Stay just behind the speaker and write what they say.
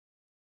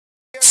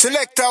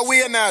Selector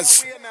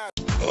winners.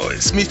 Oh,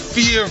 it's me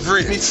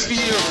favorite. Me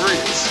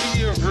favorite.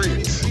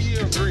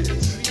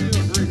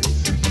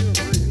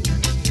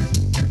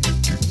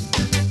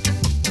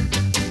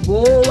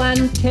 Go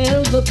and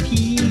tell the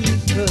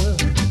people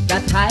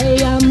that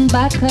I am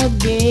back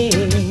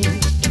again,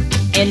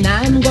 and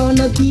I'm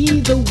gonna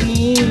be the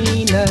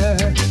winner,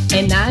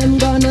 and I'm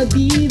gonna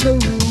be the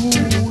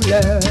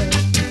ruler.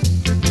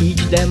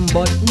 Teach them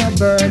but not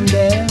burn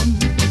them.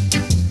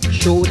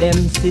 Show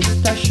them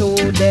sister, show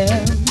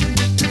them.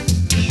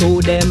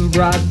 Show them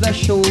brother,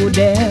 show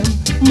them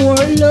more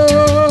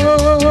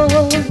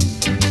love.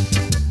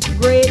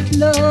 Great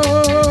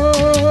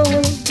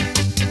love,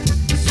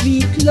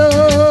 sweet love.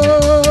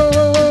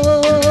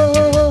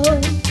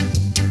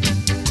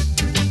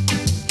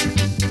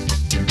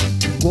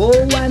 Go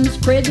and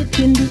spread it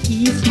in the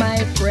east,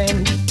 my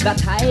friend,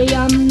 that I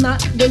am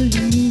not the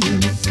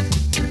least.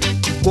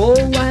 Go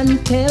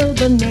and tell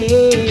the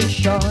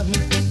nation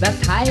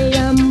that I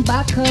am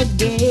back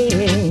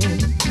again.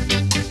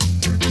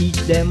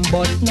 Teach them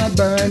but not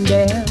burn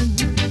them.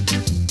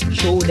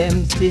 Show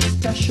them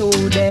sister, show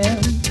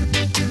them.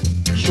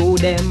 Show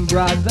them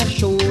brother,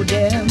 show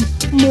them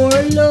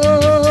more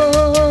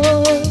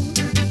love.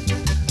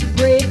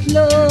 Great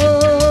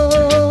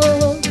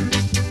love,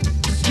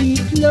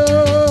 sweet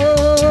love.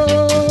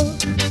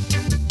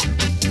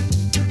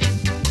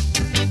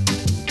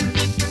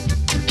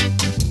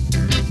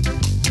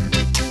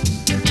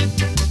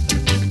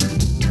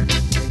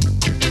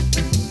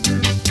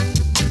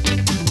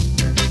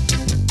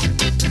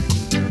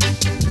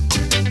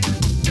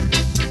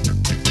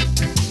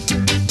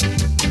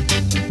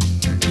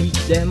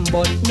 Them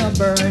but not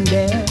burn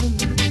them.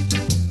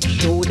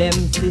 Show them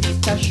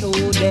sister, show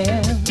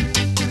them.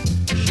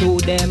 Show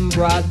them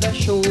brother,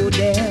 show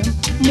them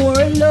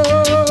more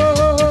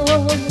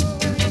love.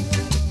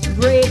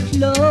 Great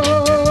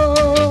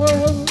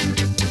love,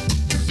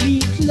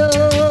 sweet love.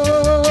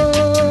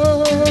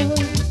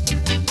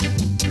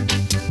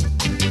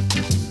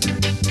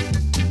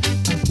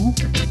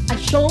 I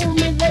show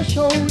me they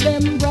show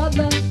them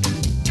brother.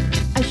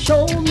 I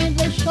show me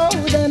they show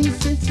them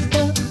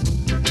sister.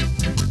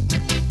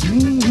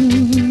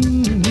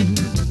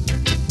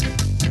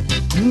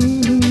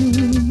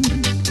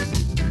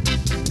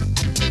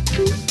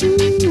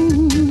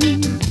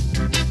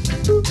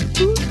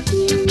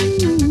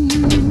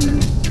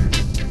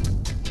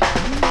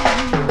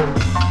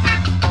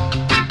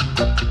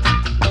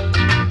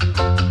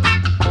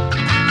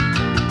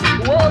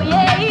 Oh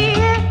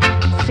yeah,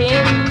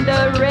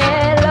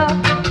 Cinderella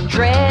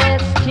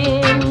dressed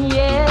in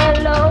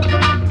yellow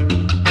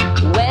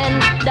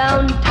went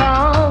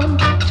downtown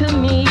to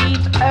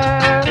meet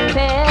her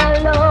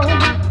fellow.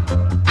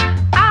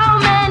 How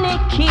many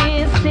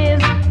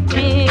kisses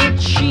did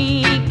she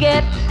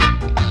get?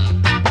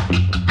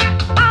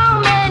 How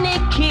many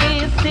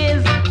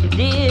kisses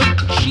did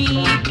she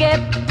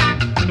get?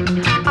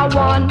 A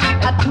one,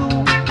 a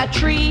two, a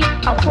three,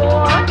 a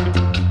four,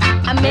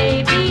 a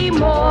maybe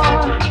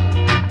more.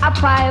 A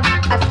five,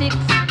 a six,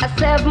 a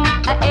seven,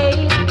 a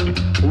eight.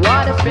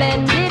 What a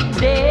splendid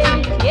day,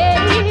 yeah.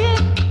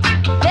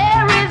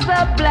 There is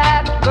a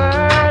black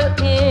girl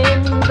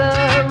in the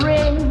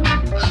ring,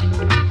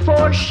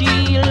 for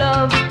she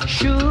loves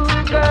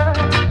sugar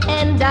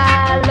and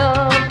I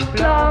love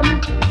plum.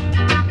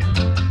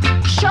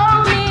 Show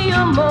me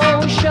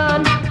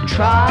emotion,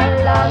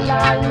 tra-la-la-la-la.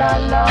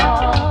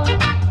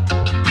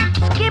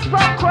 Skip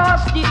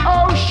across the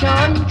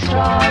ocean,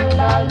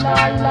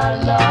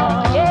 tra-la-la-la-la.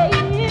 Yeah.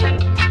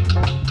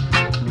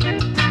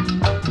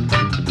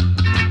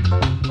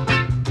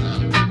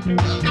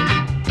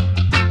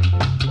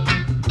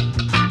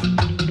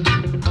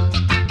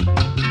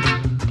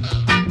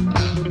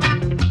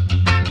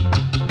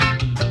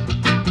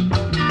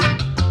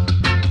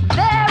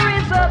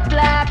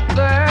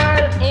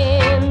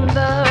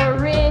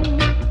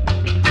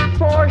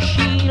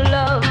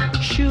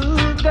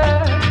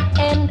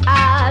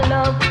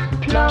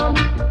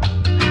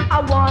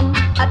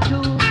 A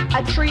two,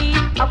 a three,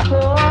 a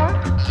four,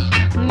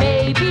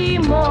 maybe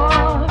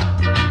more.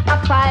 A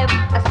five,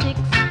 a six,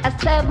 a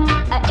seven,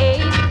 a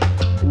eight.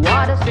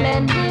 What a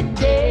splendid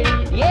day,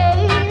 yeah.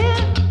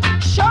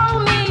 Show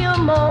me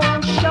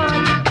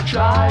emotion,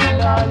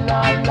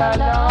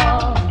 tra-la-la-la-la.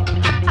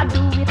 I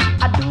do it,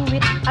 I do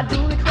it, I do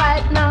it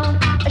right now.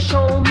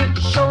 Show me,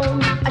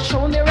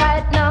 show me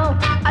right now.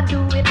 I do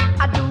it,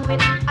 I do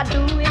it, I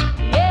do it,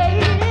 yeah.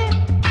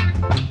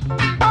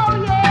 Oh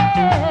yes.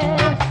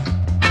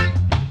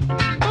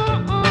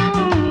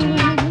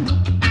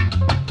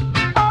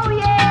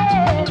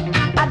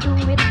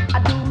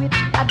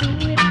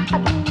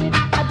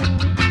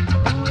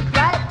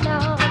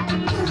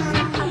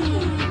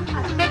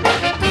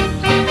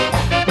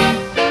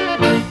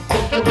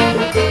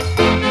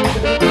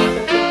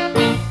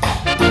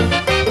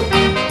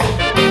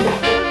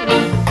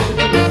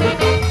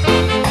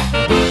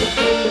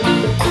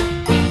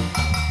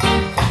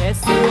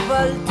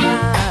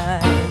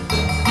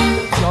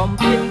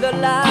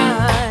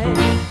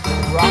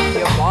 Rock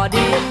your body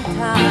in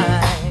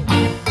time.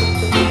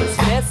 It's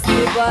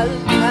festival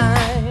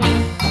time.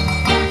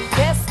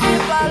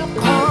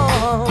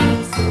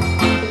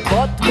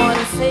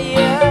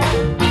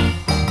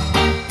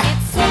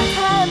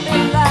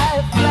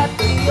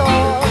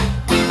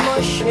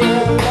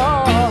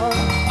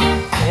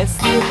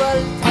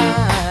 festival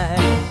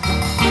time.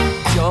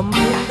 Jump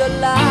in the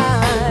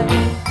line,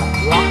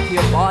 rock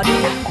your body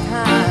in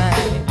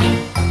time.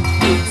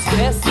 It's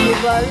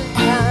festival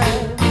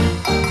time.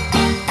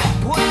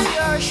 Put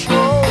your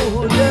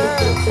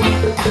shoulders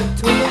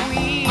to the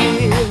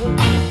wheel.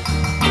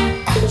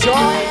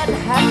 Joy and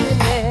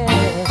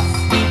happiness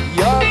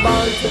you're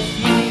bound to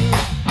feel.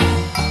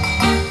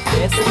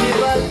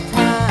 Festival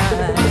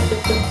time.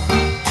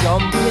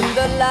 Jump in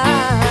the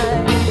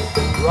line,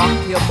 rock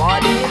your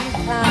body in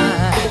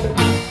time.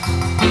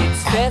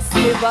 It's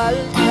festival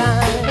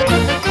time.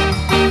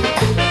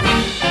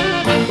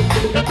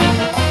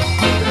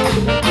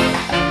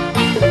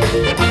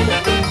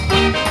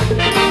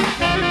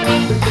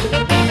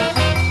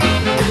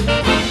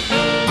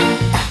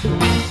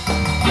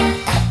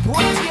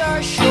 Put your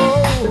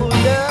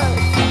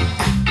shoulders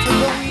to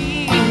the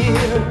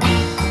wheel.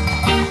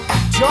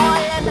 Joy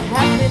and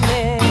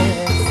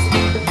happiness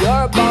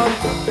you're bound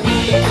to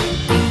feel.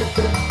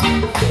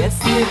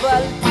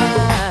 Festival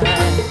time.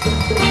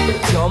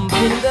 Jump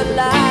in the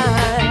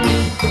line,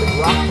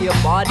 rock your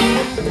body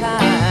in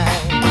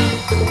time.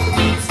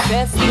 It's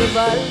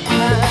festival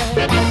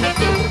time.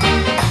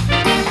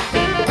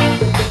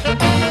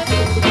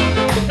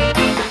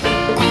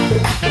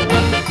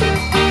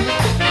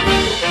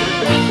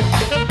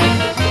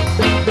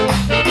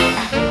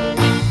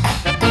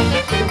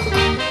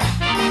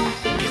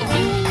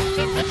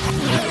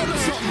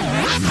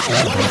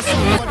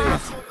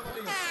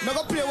 Now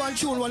go play one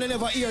tune one you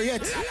never hear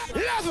yet.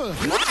 Level.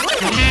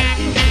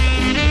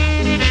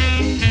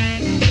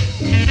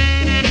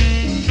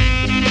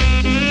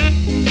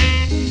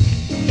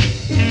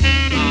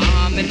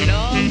 I'm in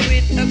love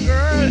with a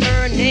girl,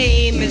 her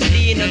name is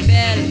Lena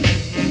Bell.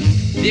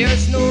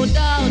 There's no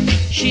doubt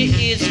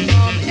she is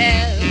from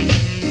hell.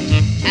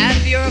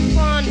 Have your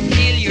fun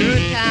till your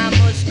time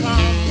has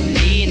come,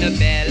 Lena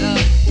Bella.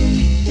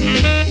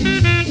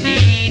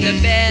 Lena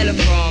Bella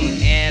from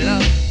Ella.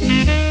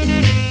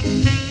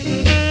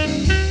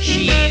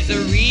 She's a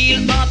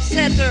real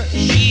upsetter,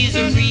 she's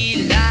a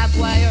real live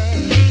wire.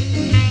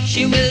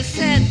 She will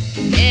set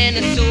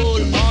any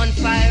soul on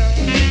fire.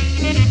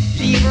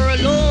 Leave her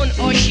alone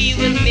or she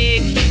will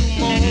make you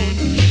moan.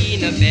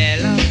 Lena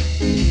Bella.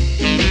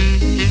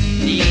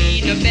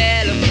 Lena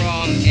Bella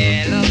from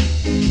Ella.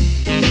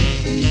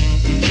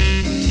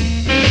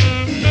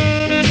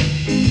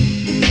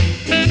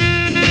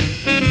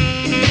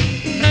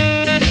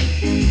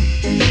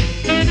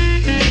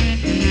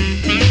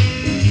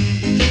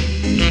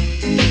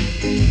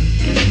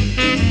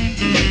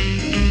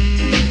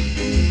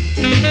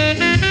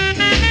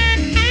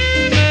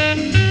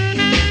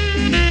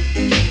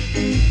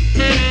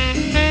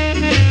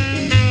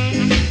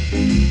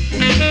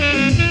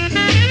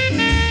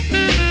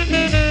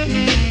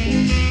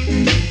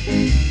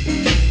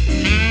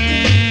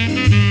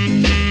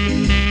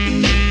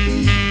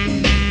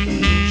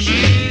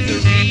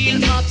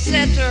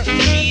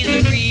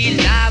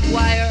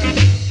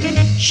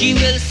 She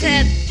will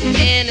set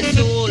any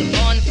soul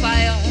on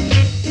fire.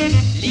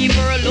 Leave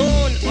her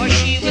alone or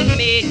she will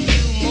make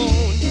you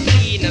moan.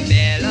 Lena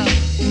Bella.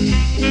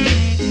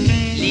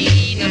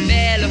 Lena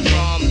Bella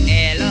from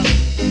Ella.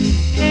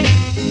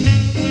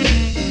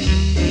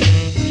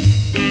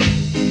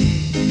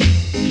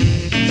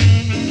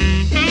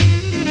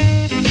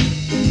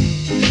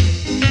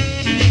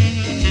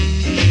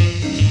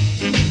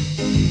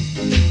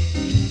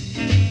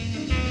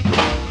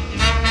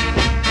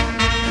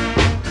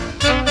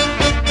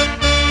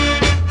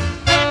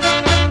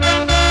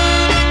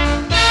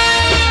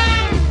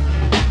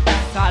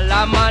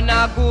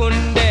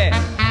 Gunde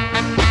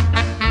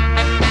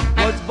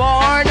was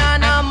born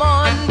on a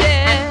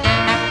Monday,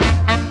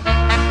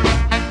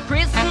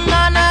 christened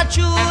on a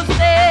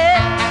Tuesday,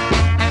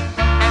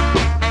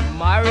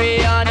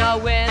 married on a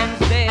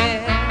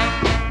Wednesday.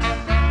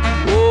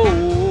 Whoa,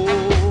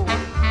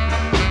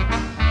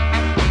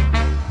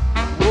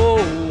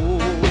 whoa,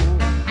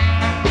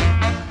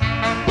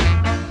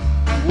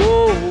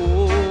 whoa,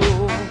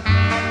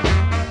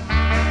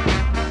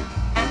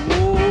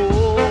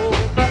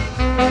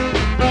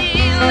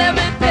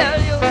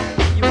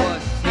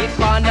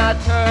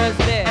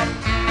 Thursday.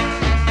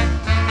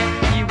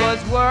 He was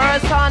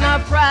worse on a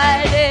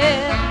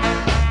Friday.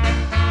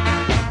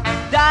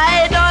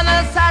 Died on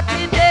a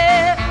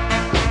Saturday.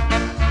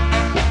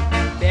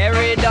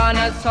 Buried on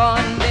a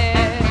Sunday.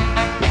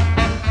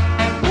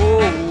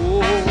 Whoa,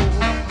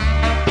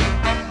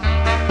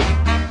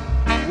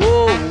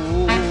 whoa, whoa,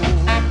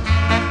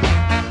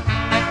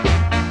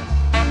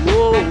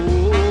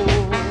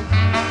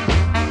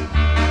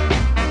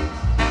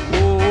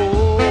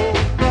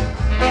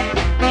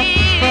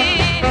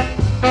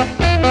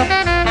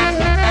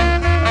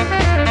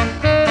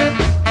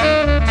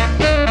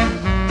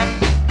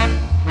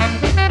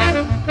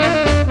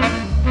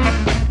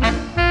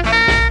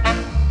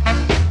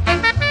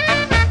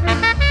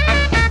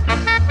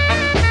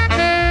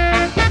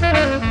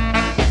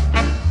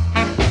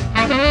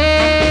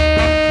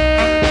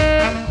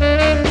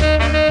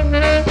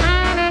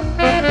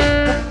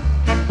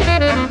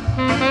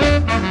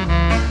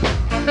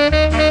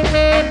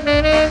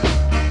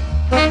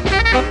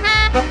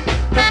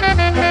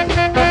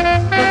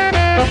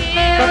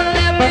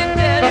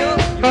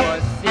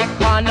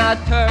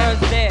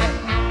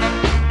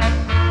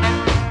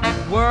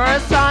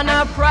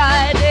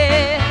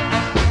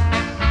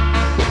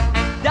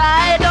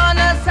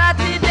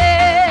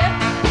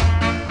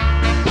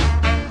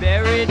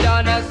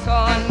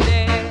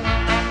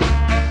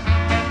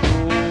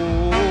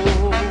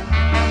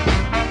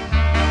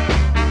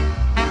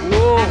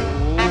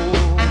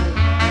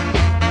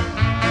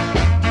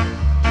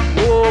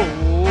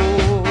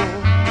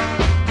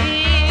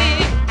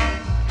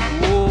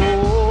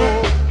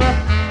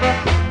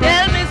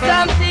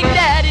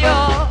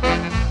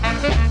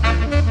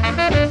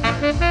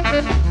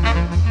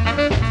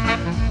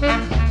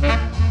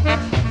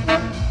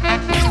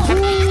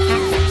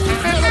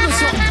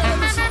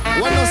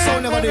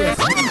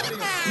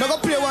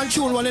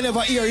 tune one you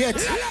never hear yet.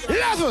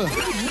 Level.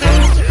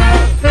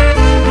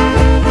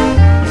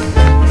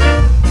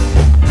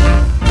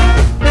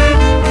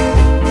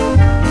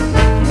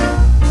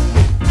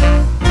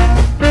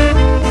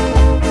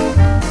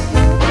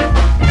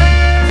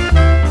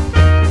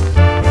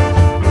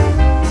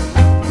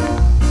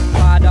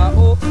 Father,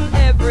 open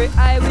every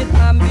eye with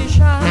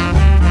ambition.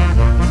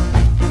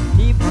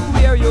 Leave to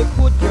where you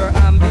put your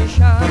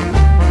ambition.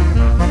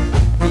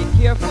 Be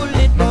careful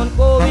it don't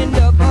go in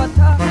the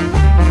gutter,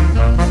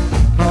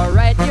 for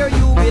right here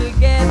you will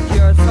get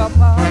your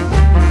supper.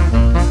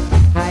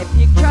 I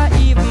picture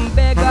even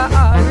beggar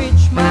or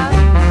rich man.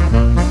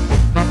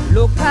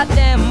 Look at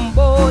them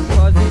both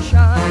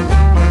position.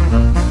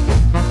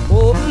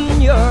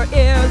 Open your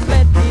ears,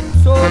 let it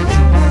so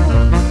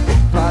true,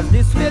 cause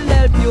this will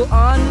help you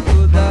on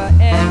to the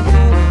end.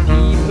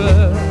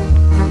 People,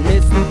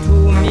 listen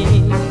to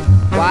me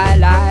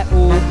while I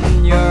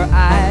open your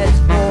eyes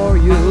for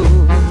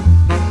you.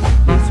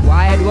 This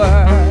wide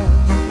world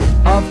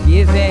of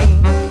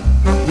giving,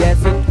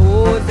 yes, it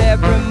owes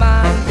every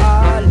man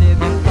a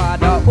living.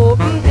 Father,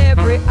 open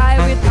every eye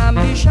with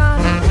ambition.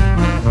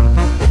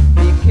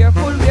 Be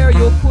careful where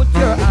you put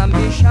your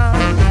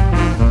ambition.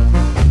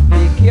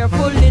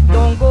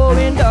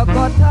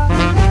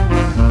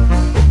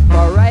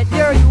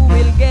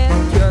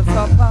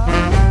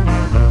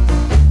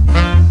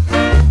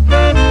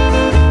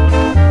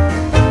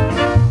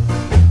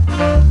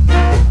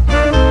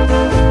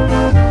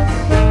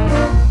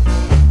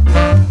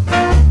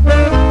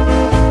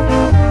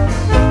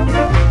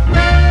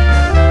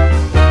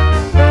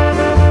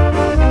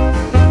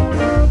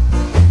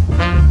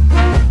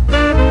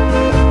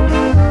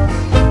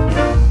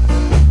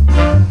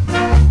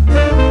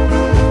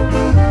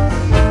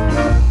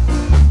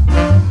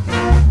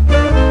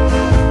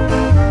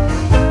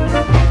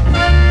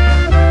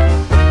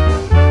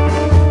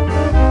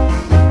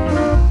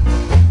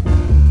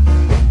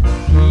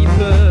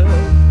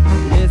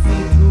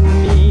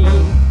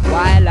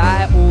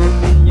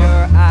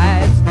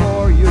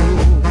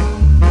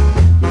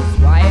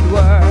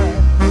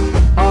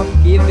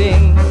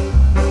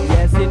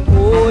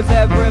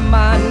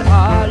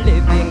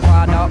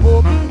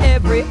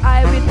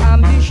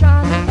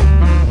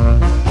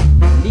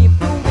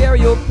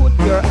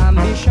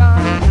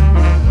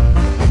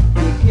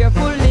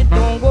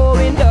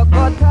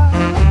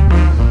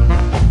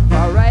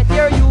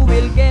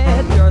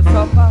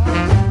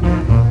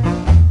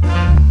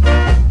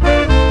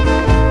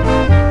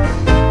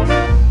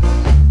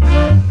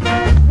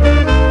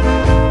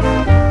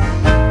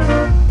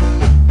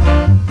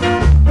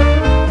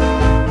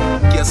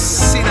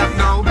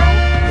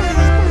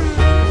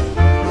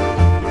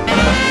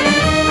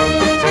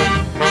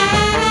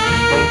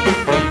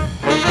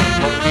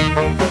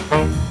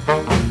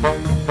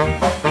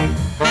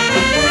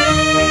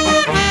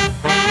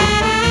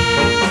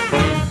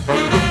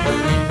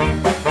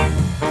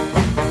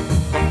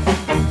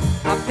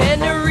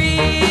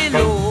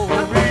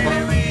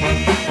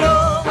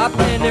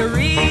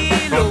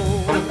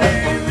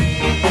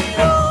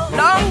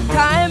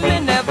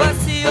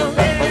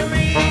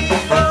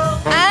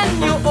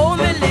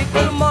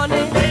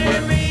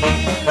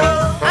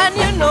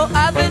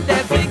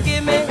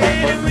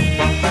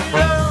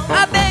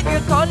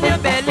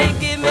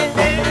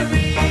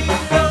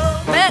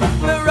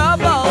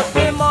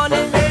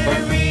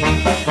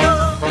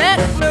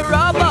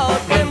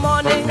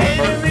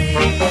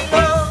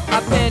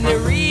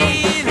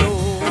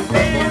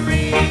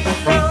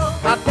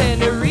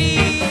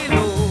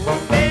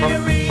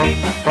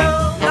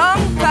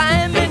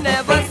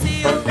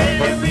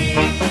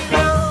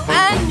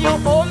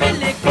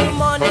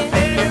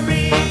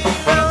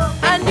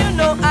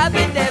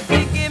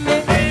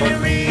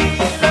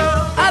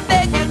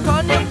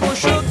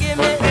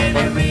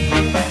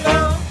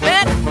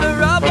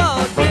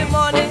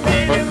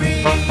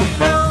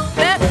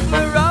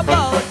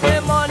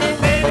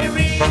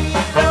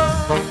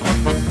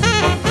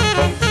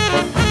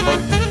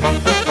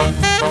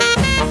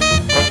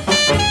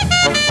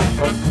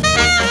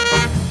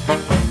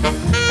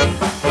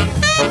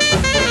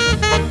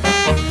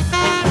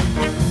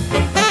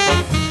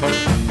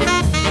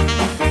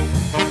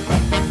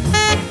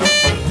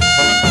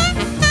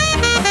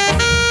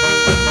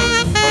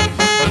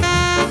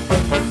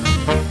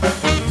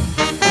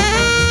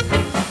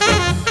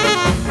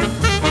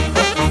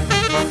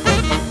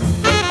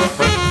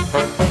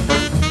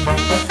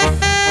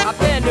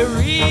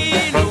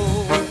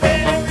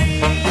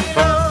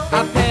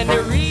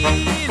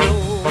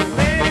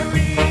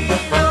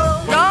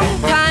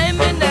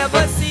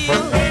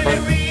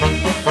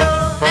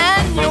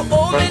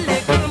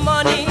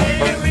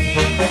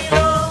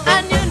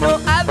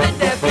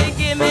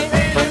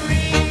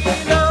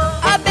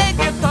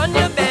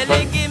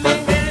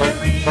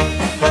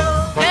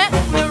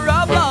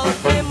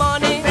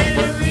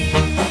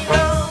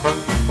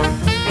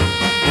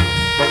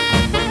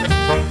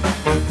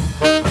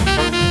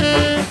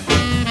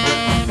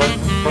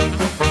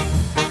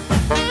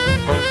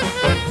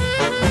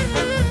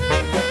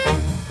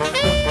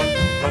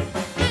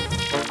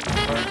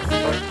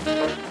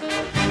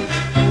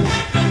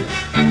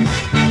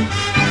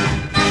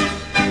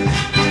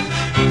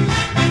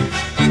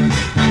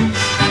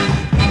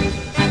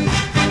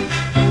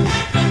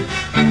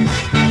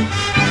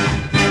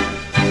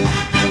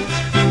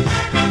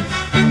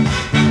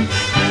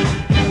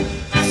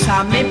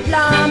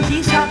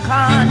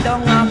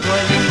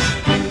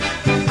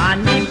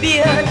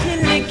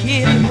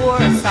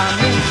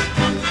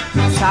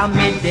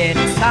 Sammy dead,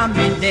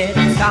 Sammy dead,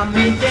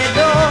 Sammy dead,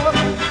 oh.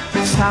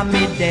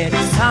 Sammy dead,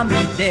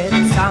 Sammy dead,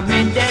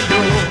 Sammy dead,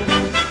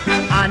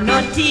 oh. I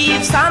no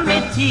thief, Sammy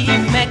thief,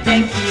 make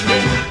them kill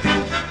him.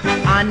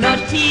 I no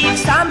thief,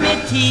 Sammy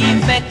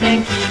thief, make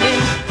them kill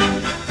him.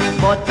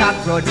 But a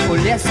grudgeful,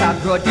 yes, a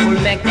grudgeful,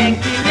 make them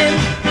kill him.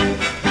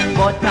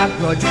 But a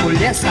grudgeful,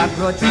 yes, a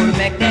grudgeful,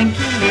 make them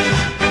kill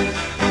him.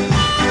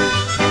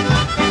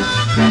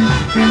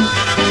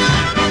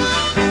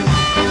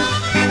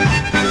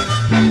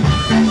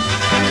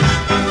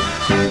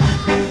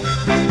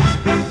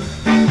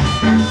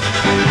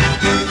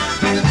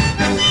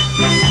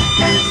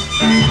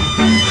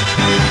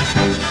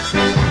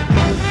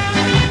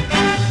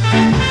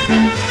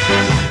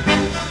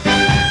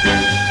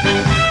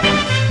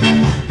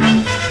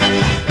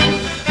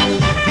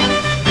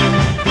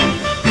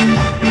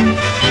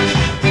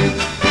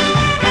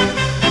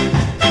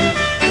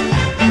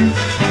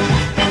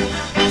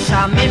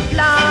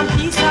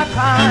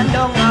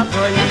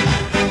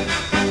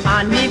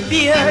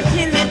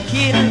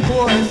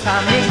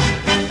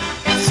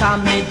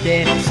 Sammy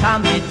dead,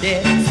 Sammy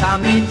dead,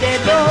 Sammy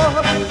dead,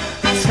 oh.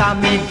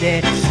 Sammy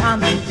dead,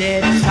 Sammy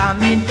dead,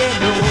 Sammy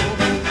dead,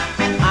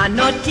 oh. I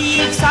no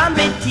thief,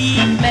 Sammy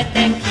thief, make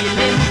them kill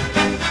him.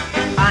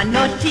 I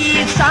no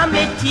thief,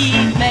 Sammy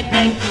thief, make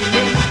them kill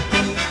him.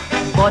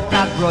 But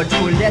a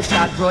grudgeful, yes,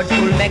 a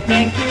grudgeful, make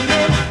them kill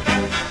him.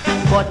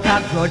 But a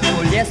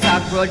grudgeful, yes,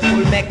 a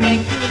grudgeful, make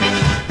them kill him.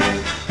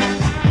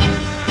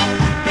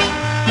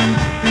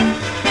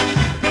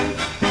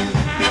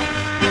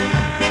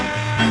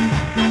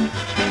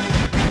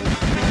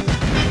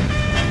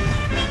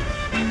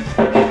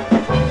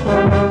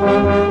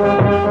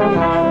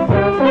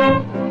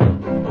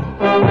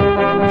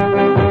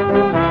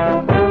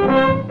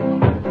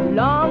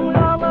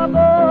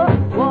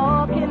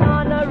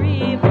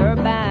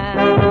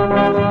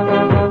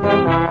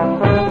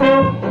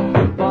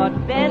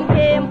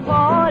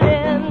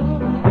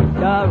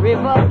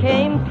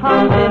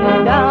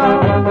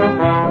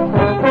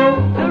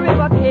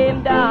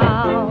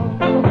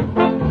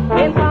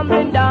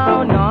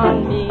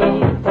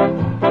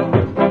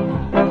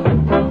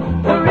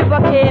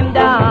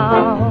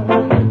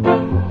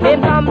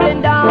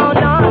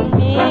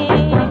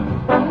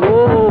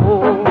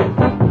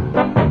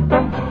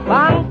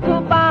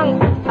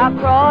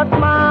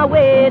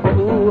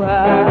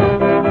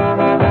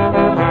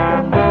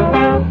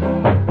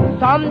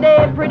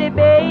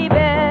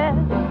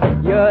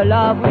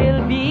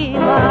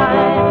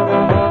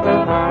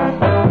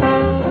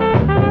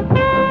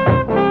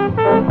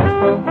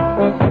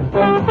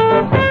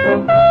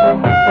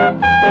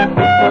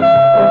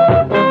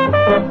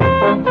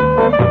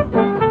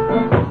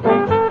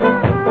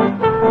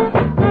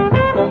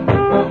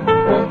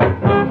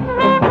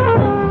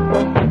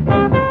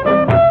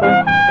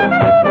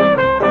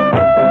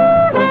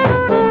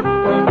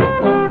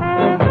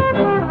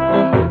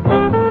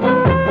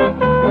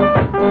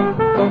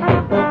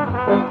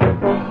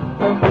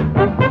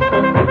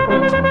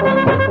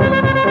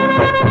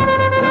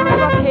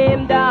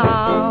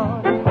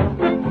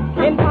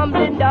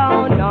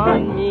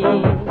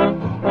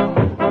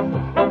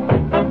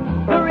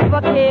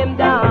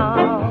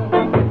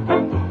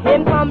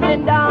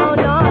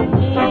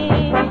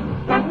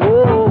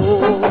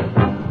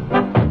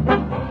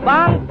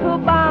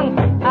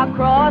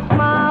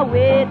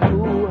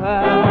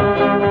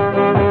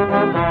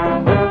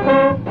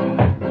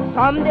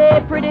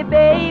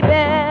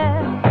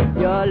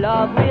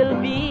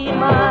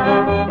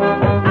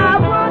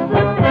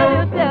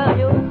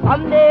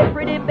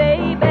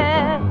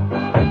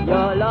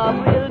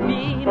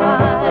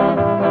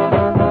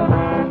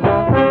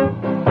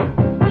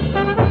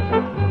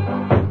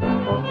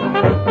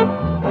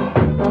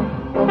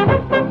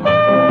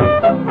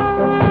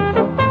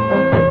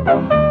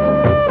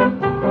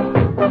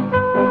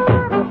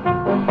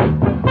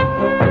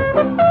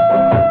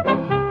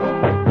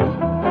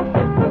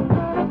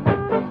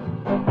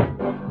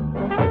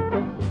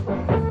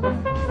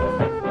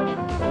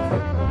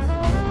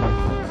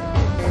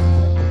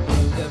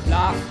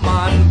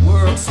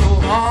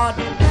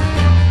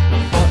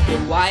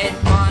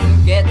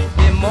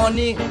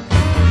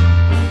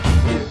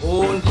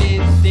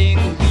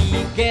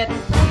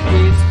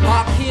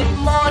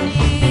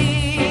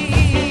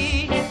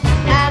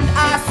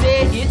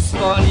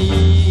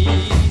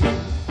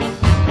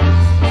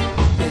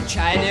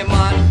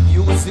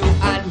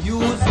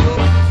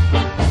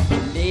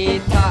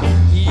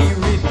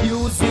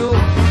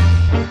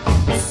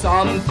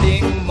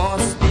 Something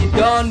must be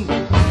done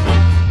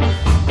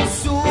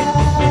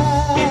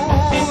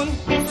soon,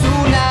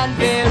 soon and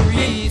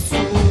very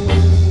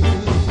soon.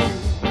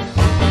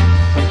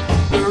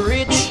 The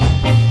rich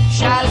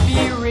shall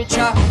be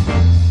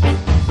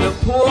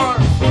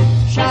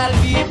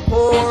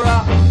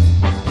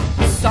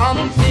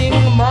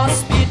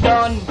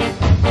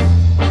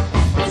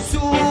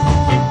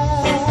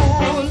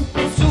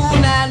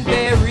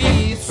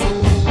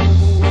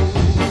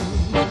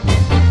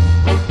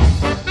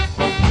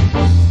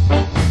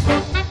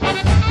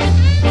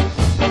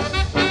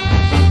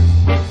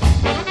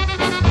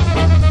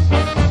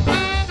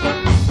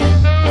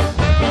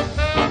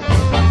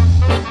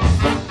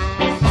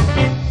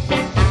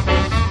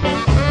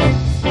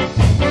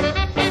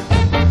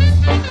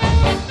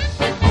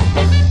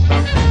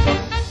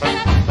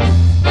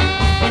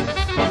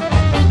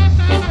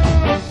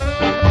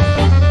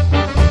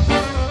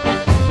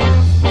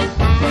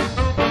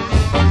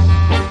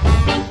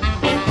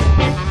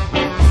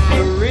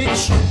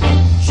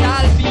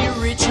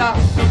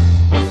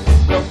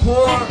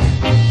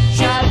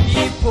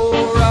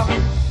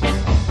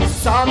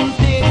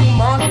something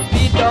must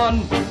be done.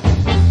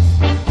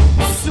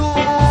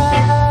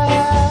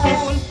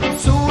 Soon,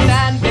 soon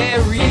and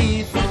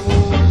very soon.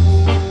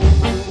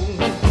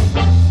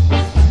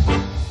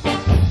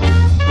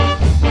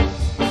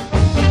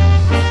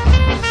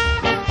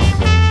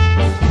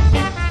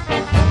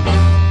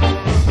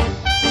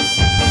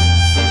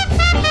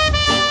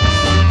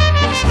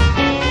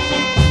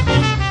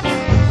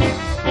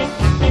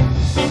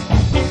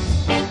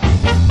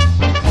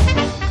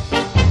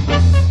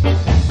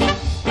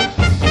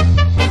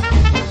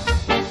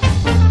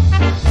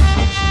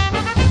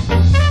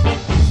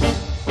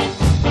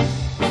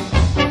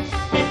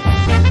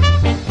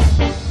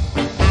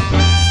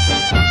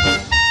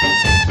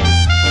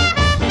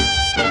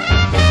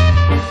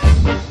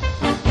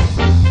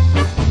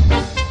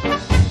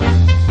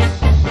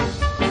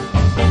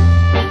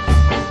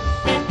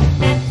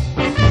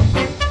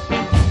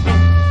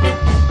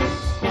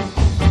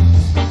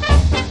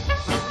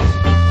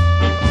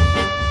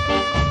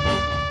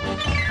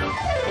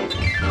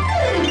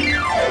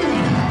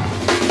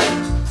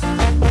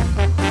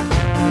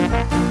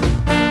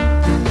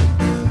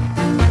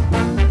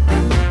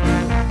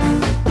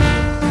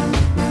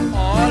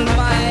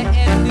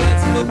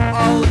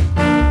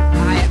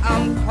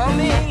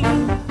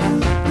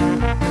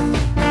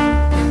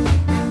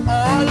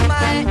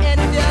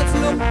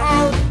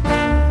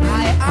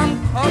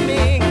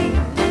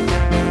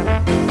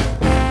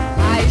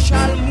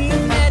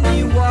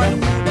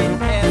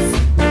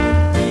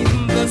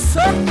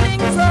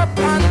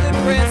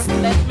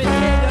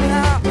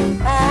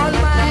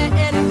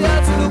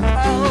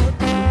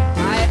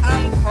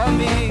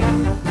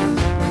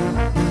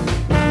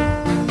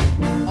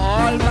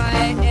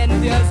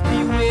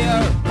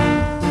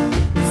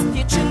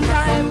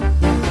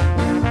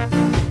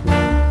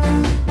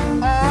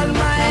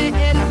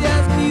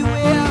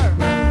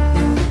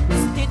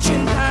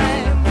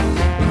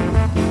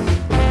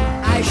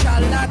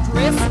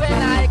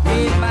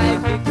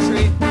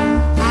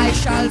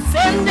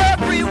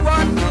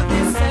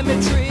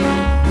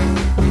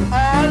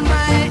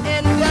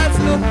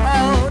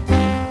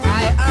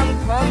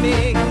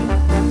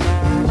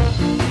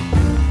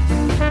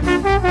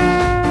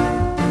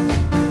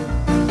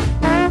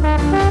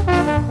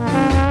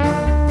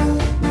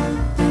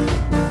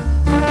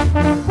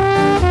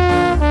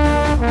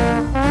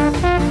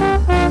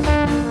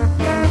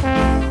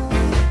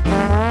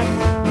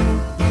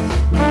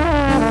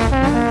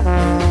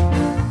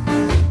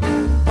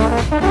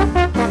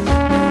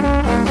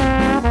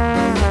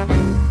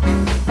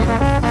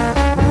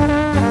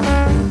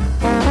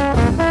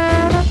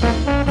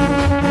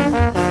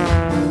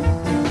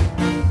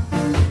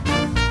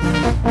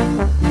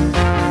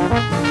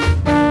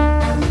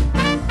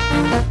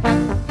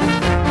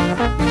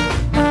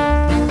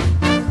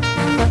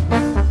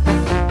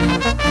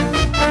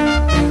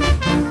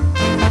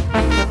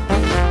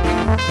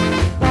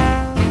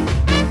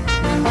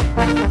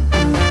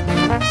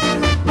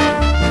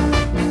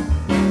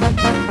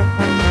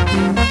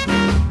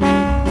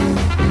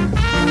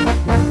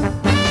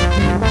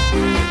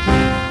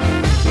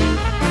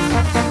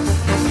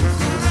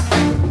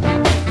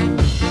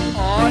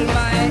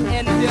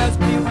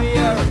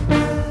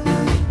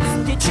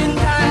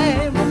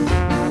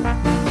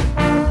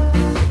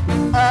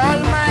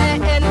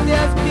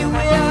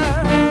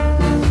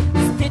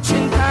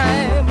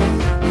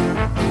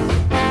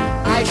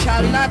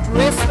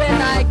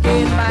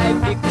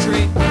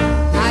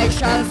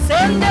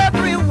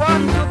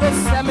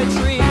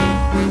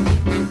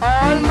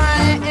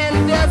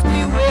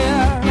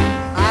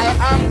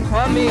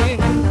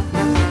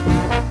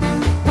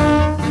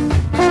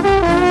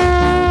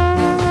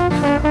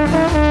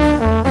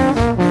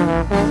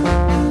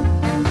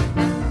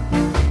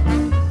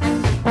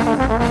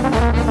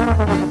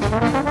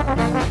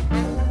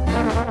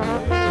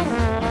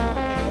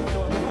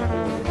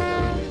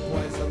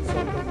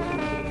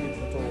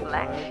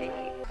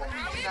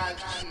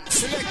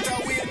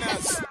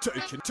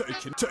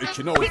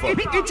 Taking over.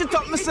 Get it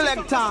up, my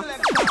selector.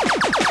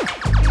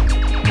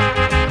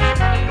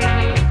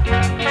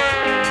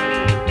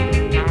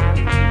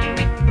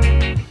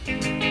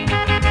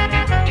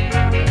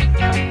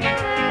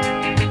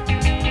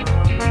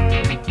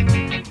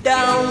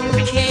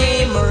 Down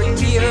came her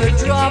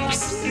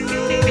teardrops,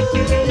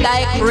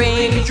 like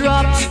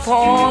raindrops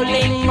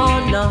falling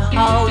on a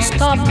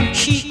housetop.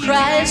 She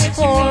cries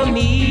for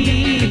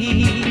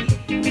me.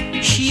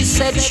 She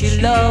said she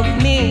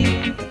loved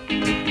me,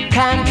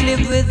 can't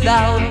live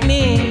without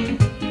me,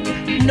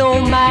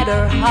 no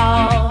matter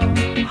how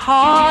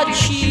hard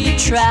she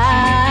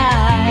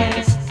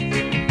tries.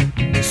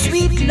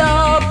 Sweet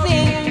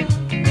loving,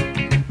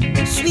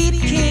 sweet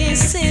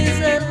kisses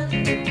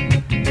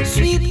and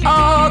sweet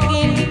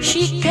hugging,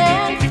 she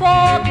can't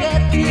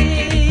forget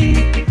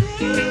it.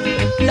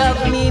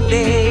 Love me,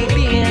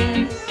 baby,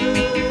 and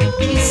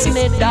kiss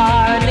me,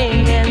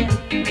 darling, and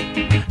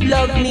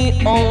love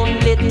me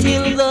only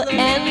till the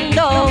end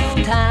of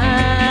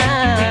time.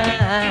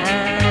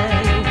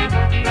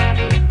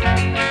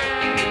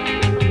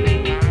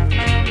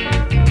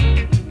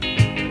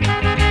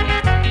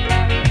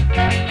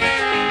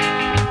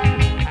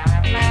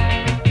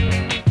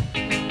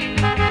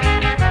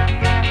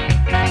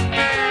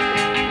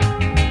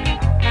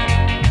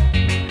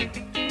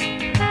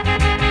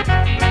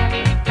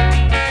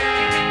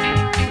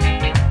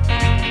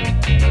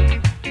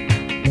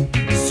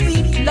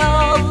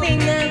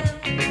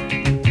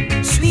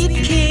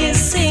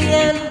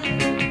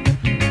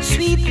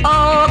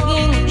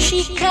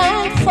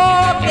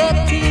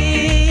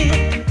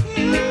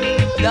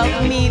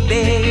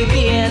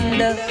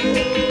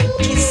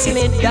 kiss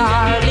me,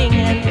 darling,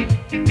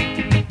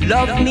 and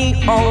love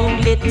me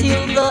only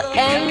till the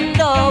end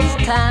of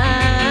time.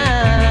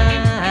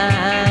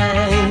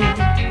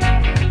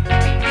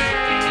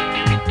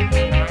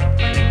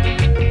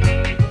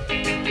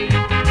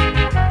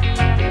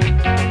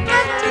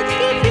 Got to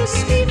give you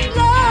sweet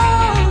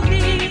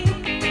loving.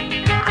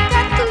 I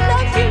got to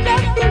love you,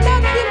 love you,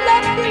 love you,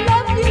 love you,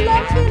 love you,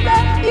 love you,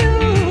 love you.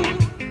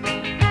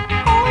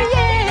 Oh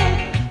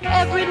yeah,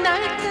 every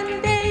night and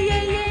day,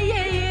 yeah, yeah,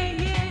 yeah, yeah,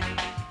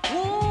 yeah. Oh.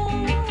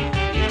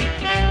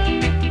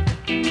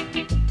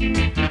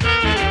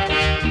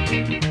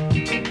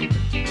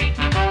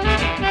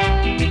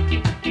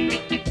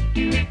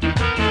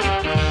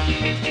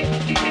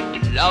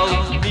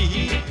 Love me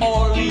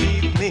or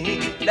leave me,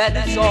 that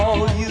is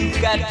all you've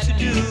got to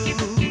do.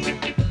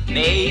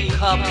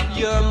 Make up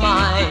your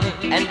mind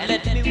and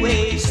let me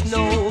waste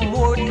no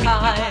more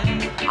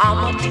time.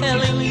 I'm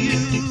telling you,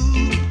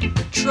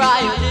 try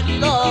a little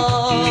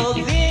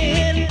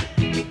loving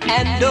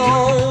and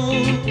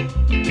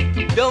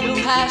don't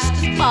pass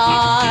the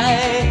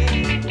by.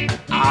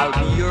 I'll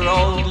be your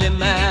only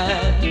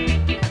man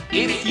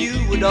if you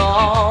would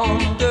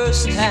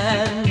understand.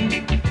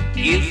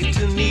 Give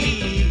to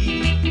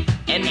me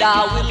and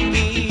I will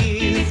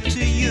give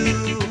to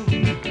you.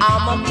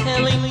 I'm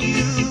telling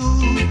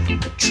you,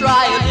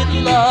 try a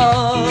little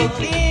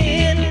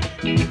loving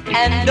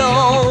and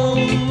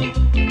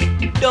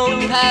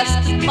don't pass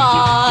it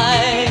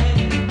by.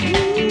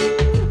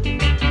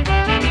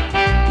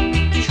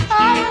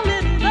 Try a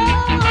little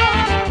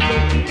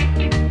loving,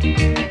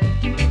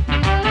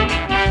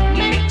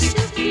 makes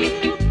you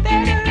feel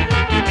better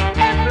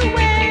every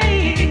way.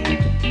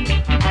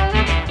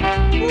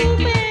 Ooh,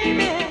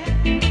 baby.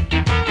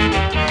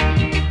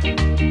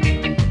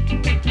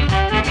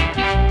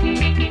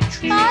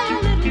 Try a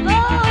little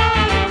love.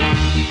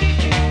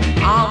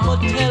 I'm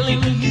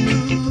telling you,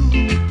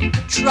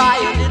 try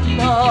a little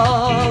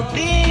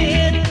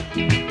loving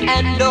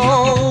and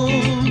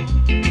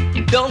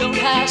don't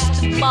pass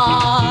it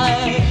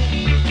by.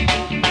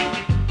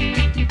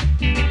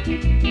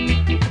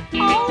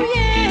 Oh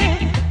yeah,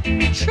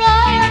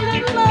 try a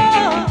little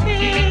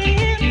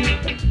loving,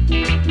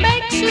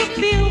 makes you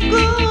feel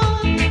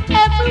good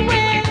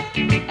everywhere,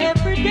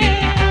 every day.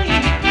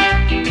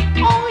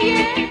 Oh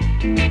yeah,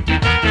 in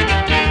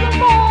the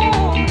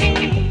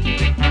morning.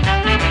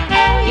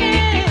 Oh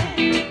yeah,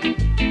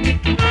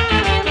 in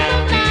the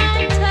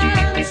night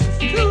times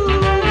too.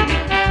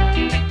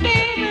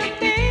 Baby,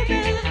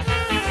 baby,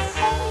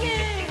 oh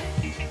yeah.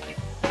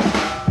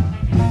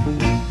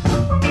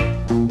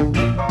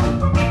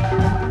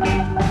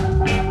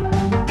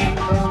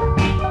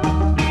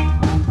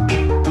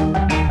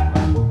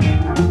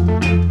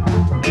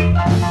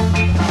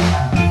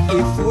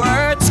 If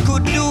words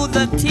could do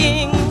the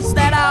things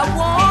that I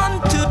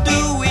want to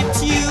do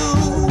with you,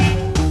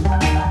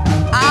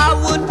 I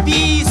would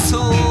be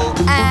so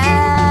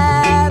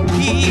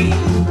happy.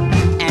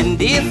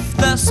 And if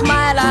the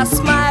smile I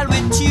smile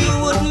with you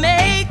would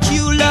make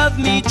you love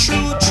me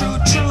true, true,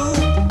 true,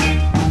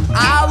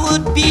 I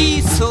would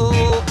be so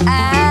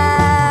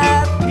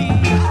happy.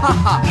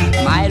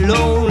 My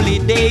lonely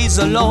days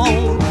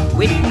alone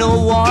with no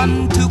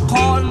one to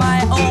call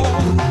my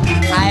own,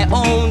 I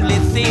only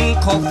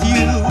think of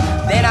you,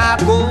 then I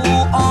go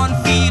on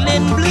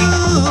feeling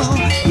blue.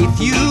 If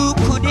you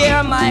could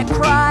hear my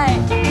cry,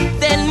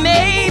 then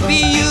maybe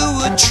you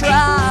would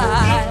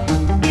try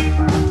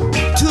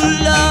to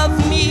love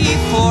me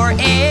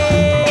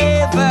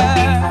forever.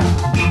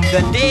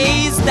 The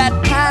days that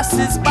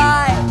passes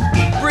by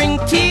bring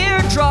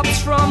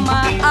teardrops from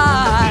my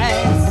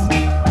eyes.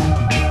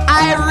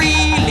 I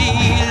really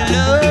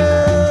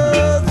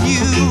love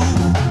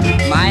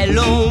you. My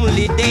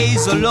lonely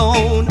days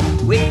alone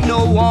with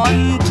no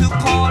one to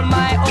call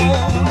my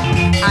own,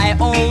 I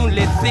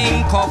only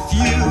think of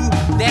you,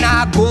 then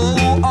I go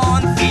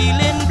on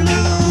feeling blue.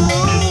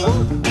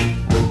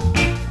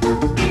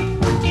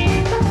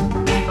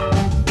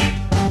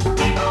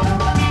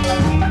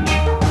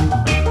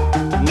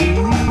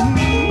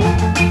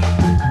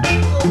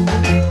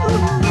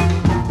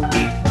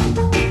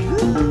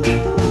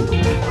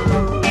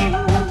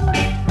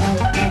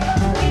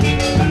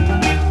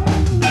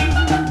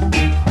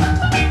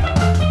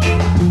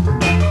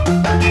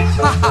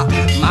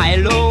 My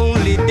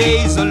lonely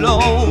days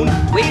alone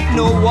with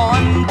no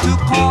one to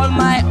call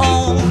my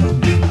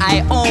own,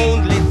 I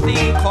only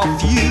think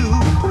of you,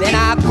 then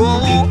I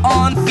go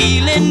on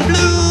feeling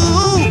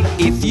blue.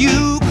 If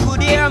you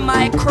could hear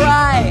my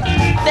cry,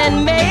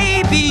 then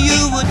maybe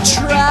you would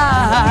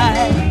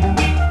try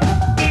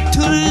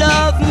to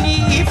love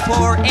me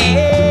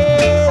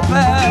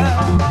forever.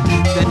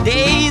 The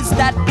days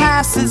that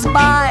passes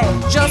by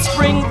just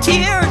bring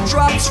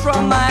teardrops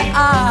from my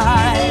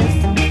eyes.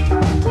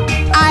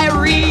 I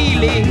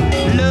really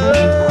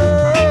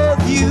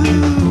love you.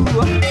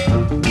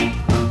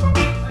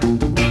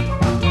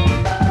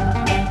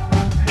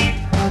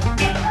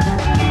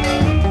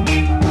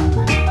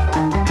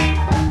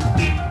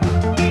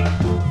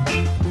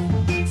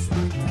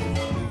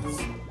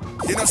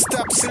 You know,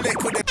 stop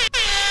select with it.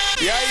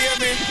 Yeah, yeah,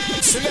 me?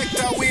 Select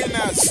our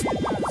winners.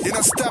 You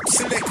know, stop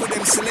select with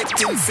them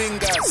selecting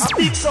fingers. A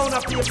big sound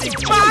up here, big.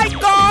 My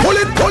God! Pull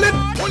it, pull it,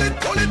 pull it,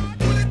 pull it,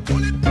 pull it,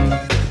 pull it.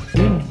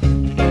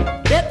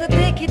 Better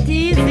take it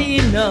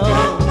easy now,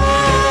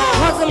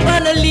 'cause I'm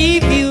gonna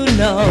leave you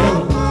now.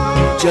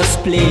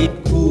 Just play it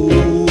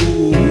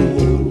cool,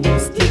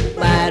 stick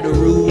by the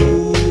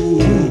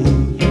rules,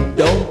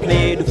 don't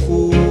play the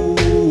fool.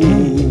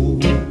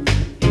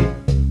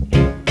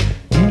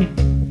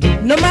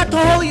 No matter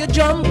how you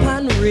jump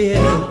and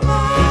reel,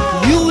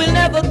 you will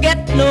never get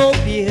no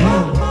beer.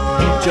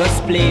 Just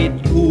play it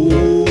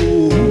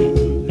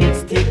cool,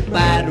 stick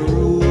by the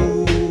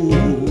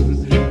rules,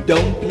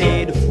 don't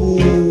play the fool.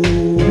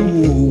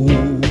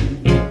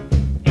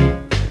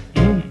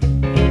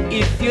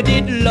 If you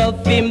did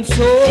love him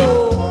so,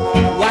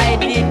 why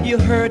did you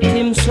hurt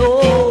him so?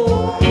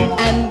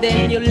 And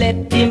then you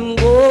let him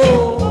go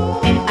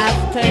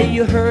after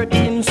you hurt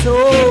him so.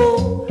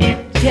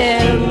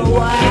 Tell me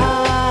why,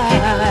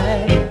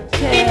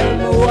 tell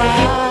me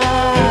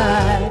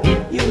why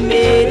you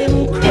made him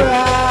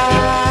cry.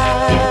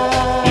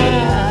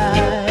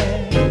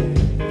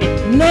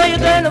 Now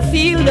you're gonna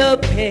feel the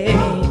pain,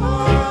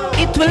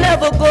 it will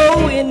never go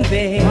in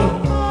vain.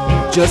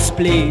 Just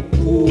play it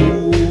cool,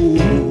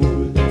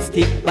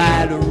 stick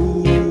by the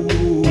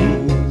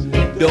rules,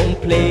 don't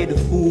play the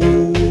fool.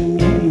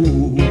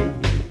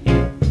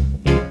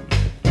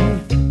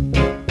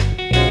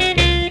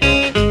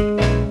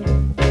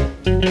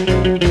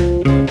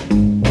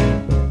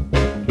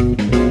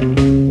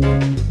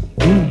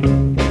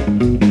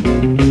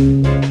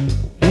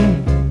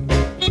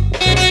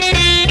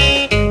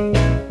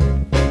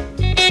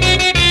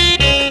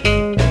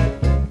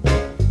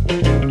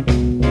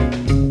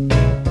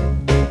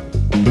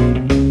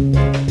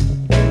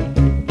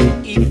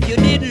 If you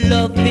did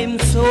love him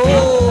so,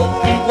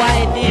 why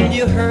did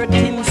you hurt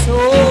him so?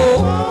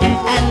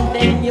 And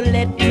then you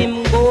let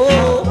him go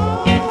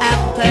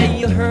after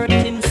you hurt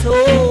him so.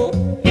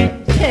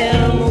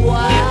 Tell me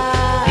why,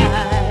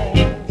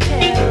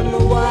 tell me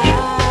why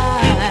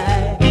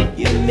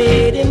you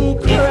made him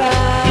cry.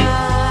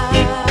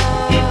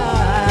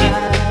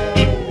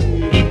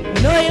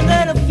 No, you're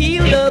gonna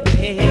feel the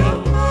pain,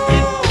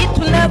 it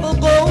will never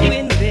go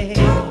in vain.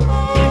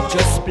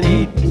 Just play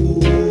it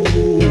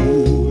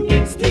cool,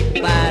 stick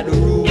by the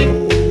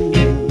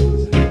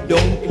rules,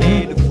 don't play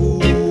the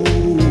fool.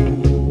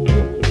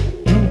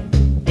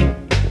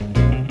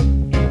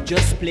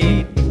 Just play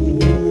it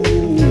cool,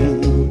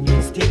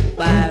 stick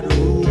by the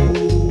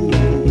rules,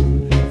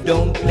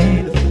 don't play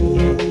the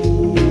fool.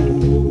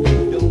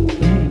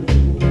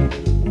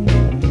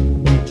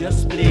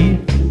 Just play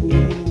it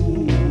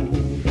cool,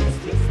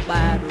 stick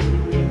by the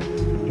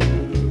rules,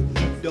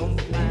 don't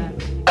play the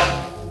fool.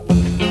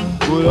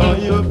 Put on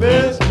your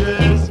best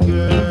dress,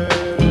 girl.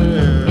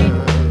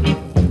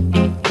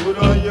 Put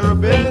on your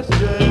best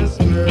dress,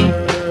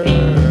 girl.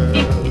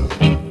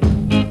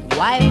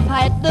 Why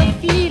fight the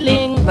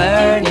feeling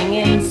burning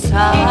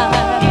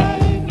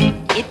inside?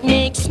 It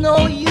makes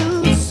no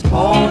use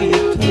for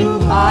you to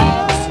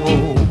hide. So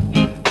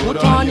put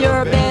on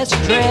your best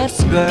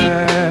dress,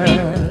 girl,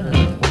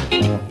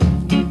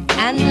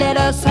 and let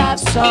us have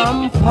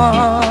some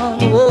fun.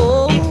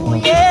 Oh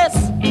yes,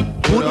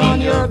 put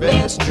on your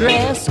best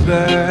dress,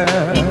 girl,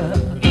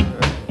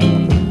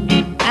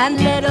 and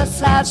let us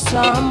have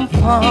some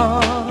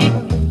fun.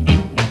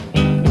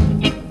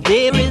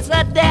 There is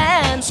a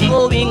dance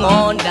going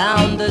on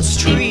down the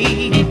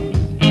street.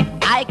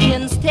 I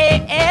can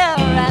stay here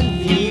and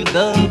feel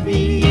the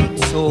beat.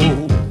 So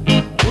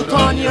put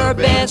on your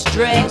best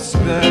dress,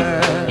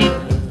 girl,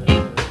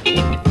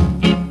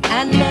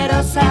 and let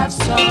us have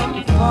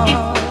some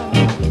fun.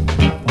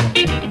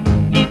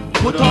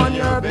 Put on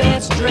your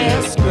best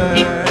dress,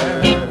 girl,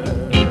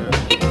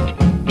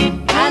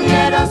 and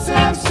let us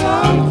have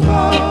some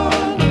fun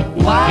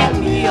while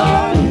we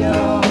are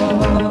young.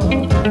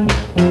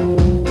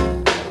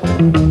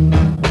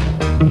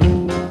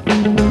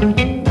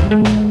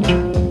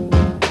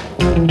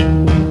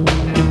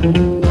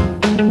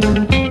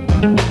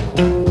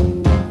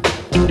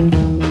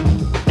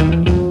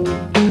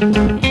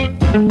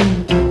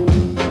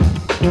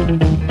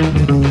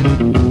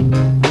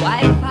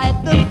 Why fight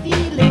the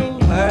feeling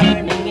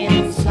burning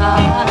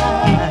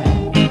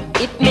inside?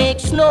 It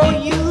makes no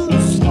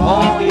use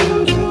for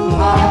you to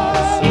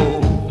hide. So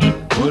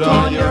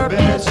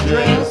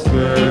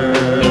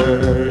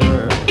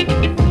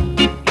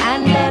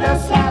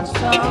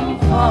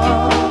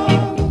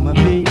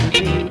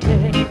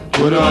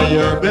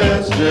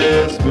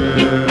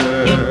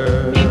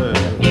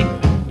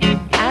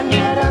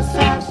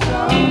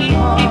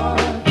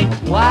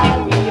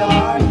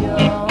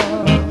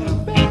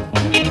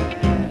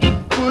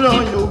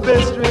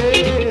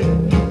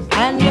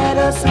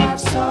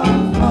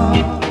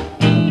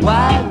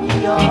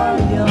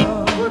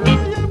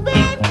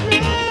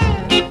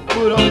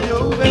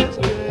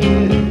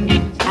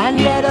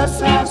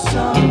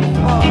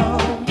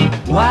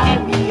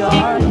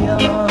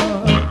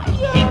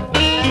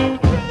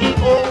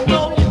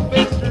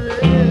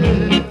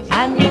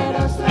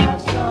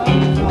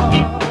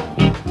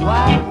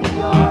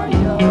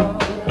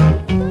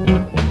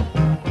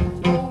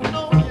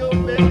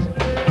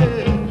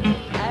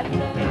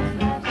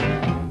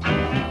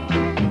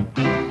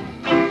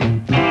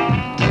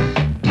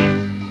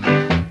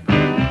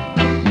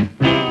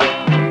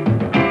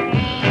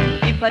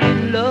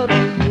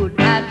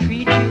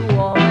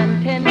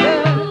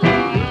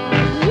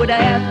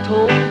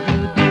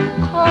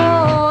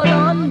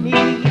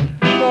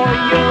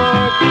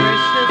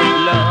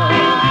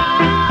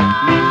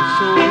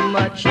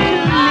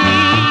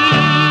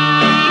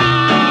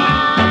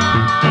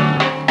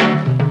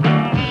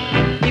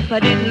If I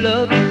didn't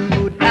love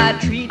you, would I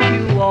treat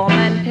you warm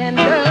and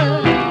tender?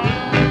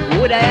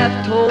 Would I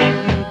have told you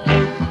to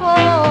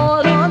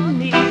call on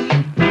me?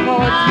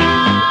 'Cause you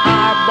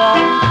are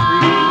born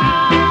free,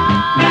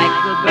 like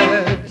the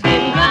birds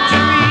in the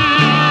tree.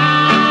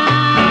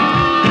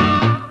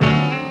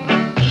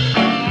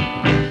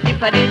 If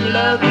I didn't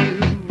love you,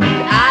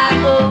 would I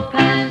hope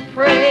and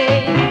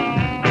pray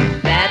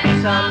that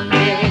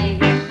someday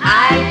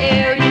I'll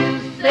hear you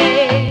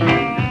say,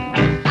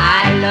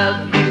 I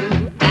love you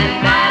and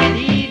I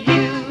need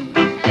you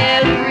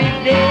every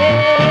day.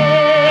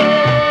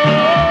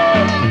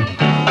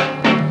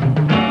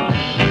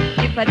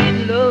 If I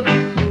didn't love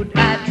you, would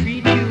I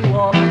treat you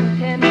warm and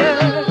tender?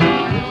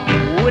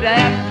 Would I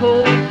have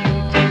told you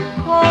to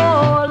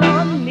call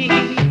on me?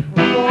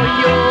 For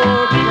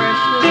your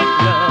precious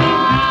love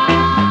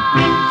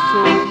means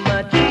so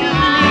much to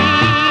me.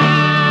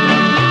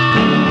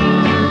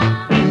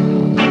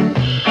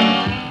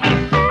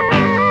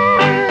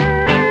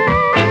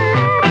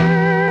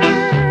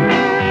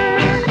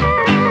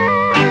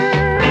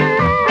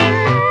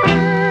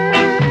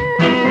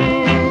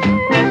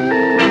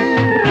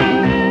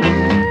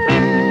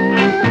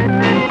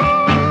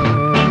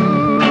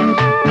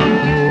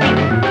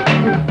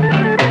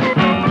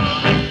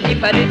 If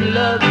I didn't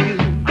love you,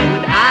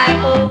 would I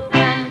hope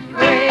and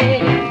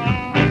pray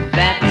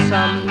that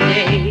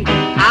someday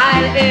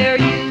I'll hear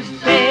you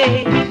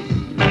say,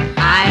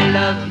 I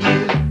love you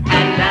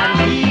and I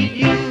need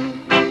you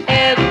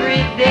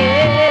every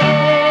day.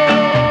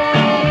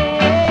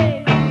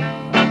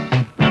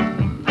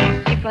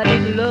 If I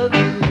didn't love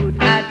you, would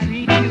I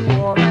treat you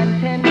warm and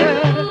tender?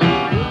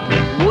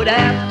 Would I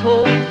have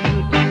told you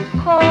to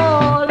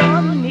call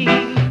on me?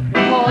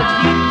 'Cause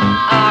you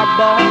are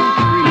born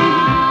free,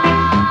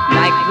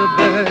 like the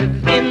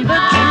birds in the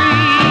tree.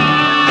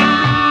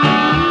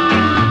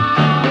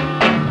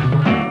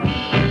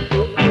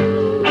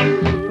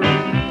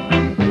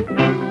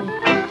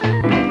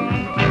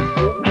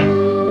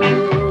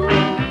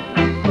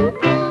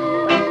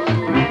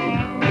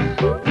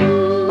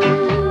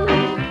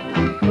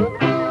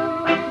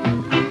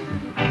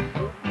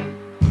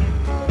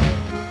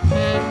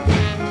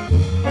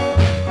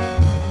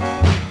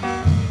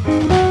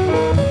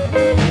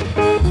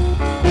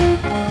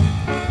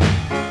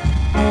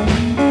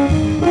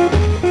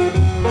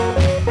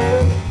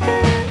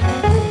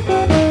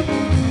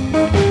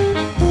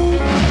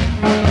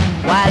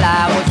 While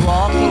I was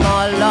walking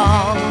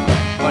along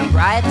one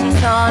bright and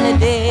sunny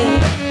day,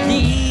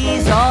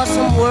 these are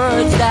some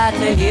words that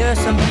I hear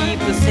some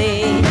people say.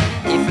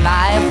 If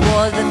life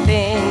was a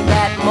thing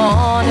that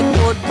money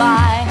could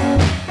buy,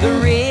 the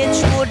rich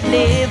would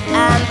live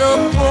and the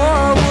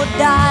poor would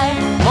die.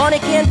 Money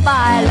can't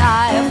buy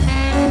life.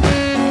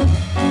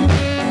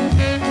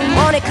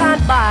 Money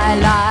can't buy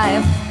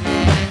life.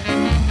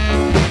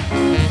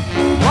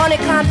 Money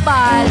can't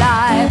buy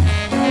life.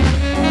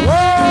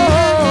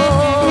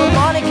 Whoa,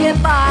 money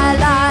can't buy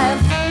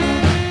life.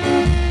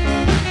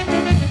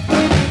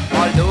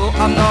 Although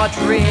I'm not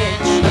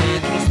rich, you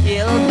can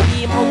still be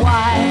my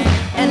wife,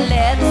 and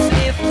let's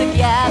live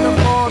together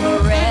for the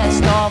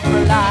rest of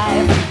our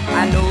life.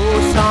 I know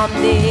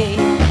someday,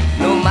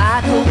 no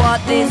matter what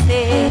they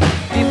say,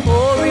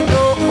 before we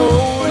grow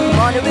old,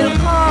 money will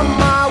come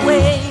my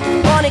way.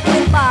 Money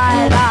can't buy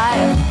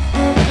life.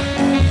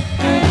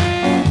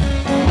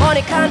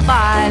 Money can't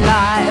buy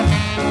life.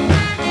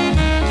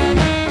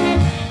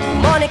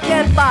 Money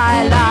can't buy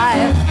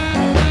life.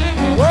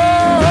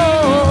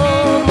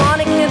 Whoa,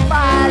 money can't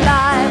buy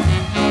life.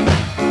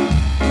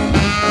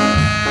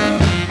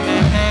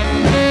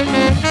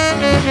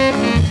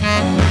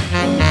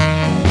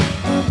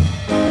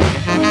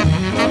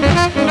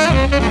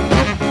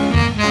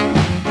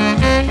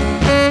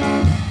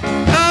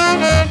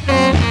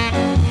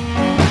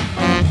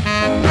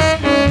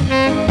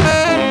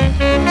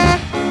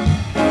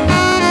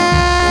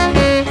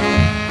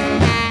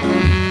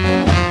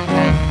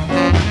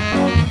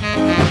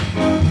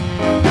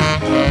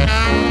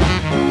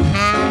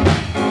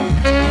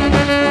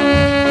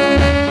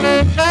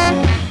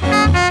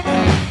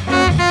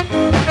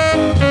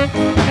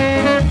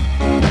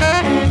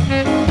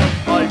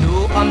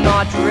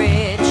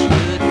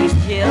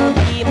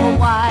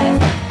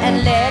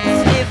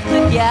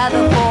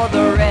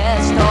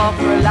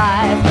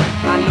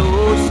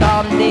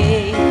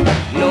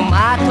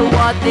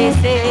 They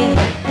say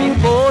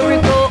before we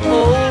go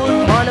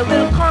old, money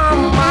will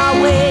come my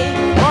way.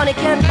 Money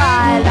can't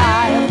buy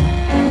life.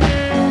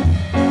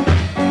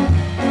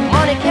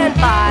 Money can't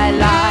buy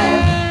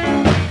life.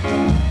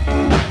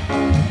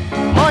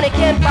 Money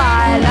can't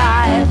buy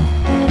life.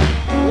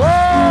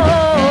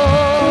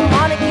 Whoa,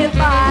 money can't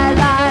buy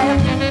life.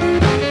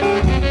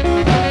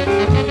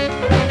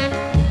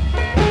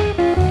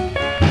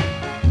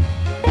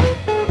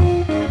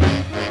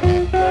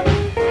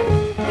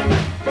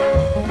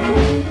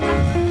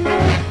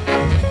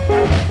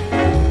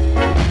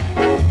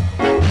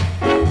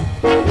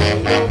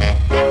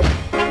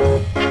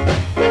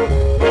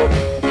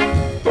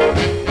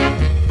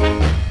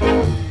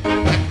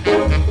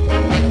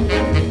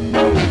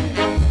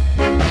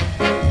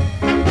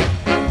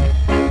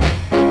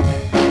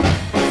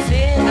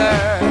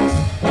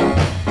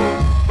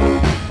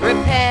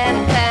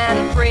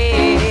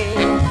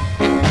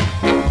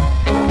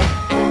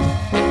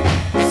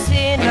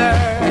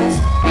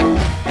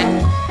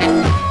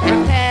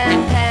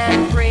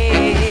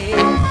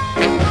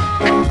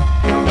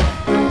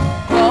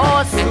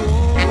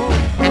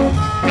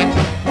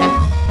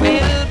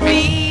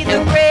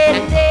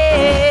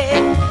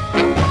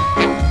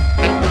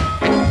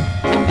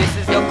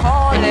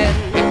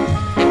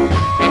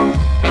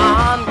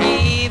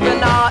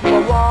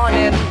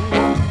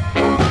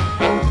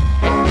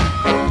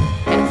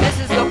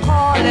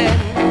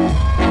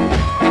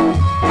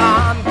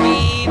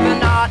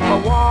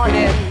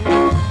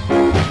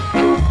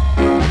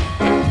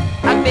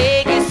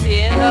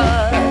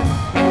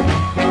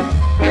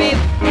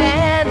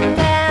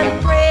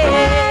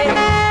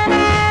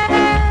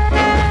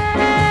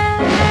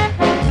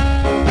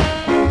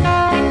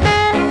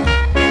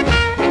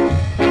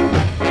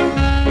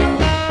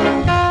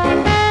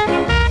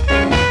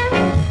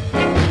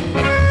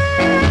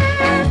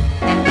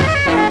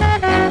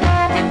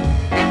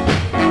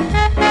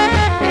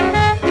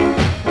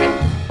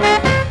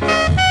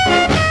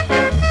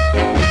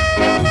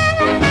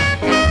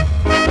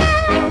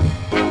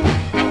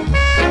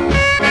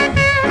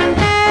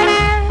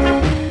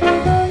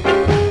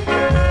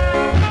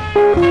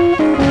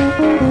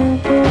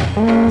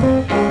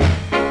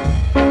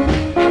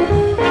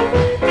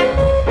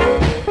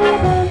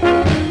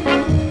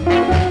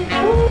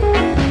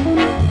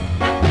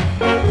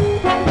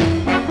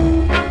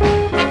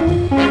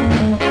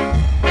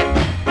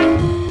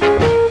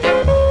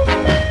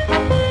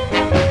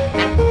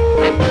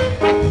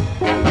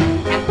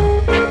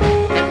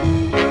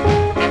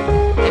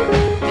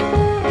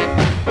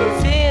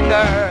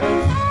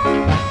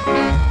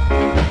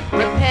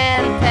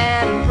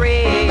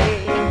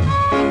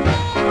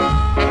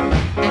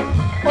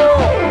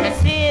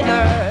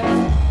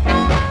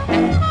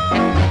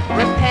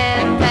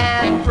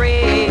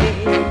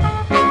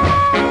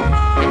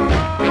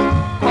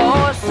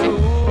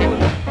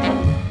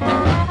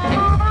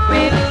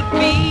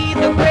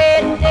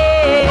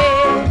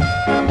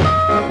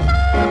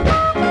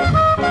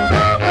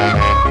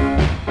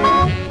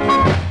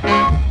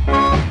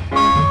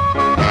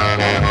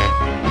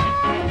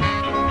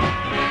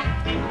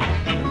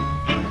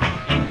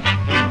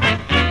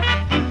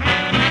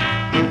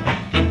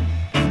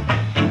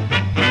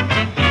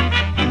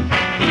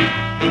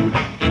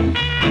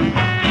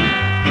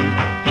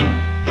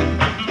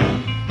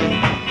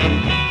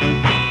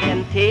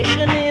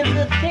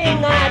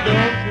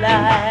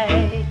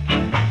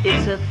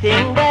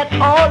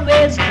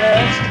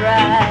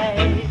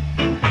 try.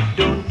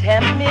 Don't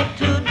tempt me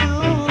to do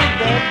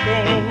the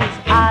things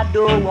I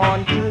don't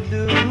want to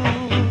do.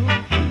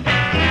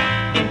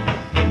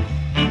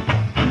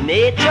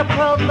 Nature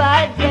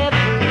provides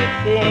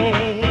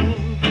everything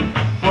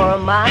for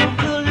a man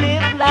to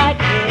live like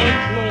a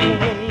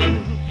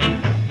king.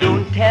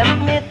 Don't tempt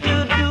me to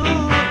do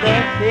the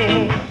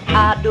thing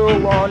I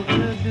don't want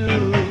to do.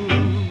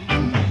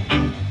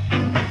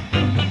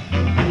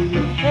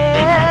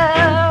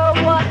 Hear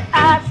what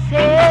I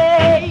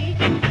say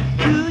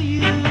to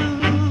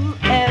you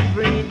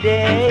every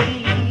day.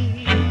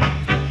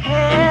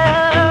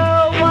 Hear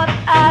what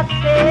I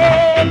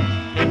say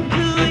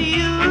to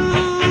you.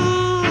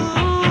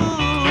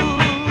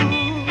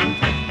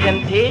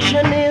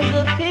 Temptation is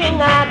a thing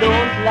I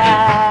don't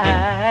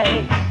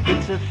like.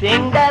 It's a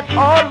thing that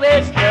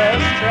always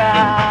does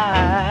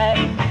try.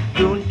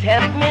 Don't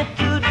tempt me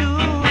to do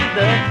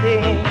the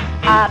thing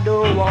I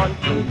don't want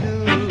to do.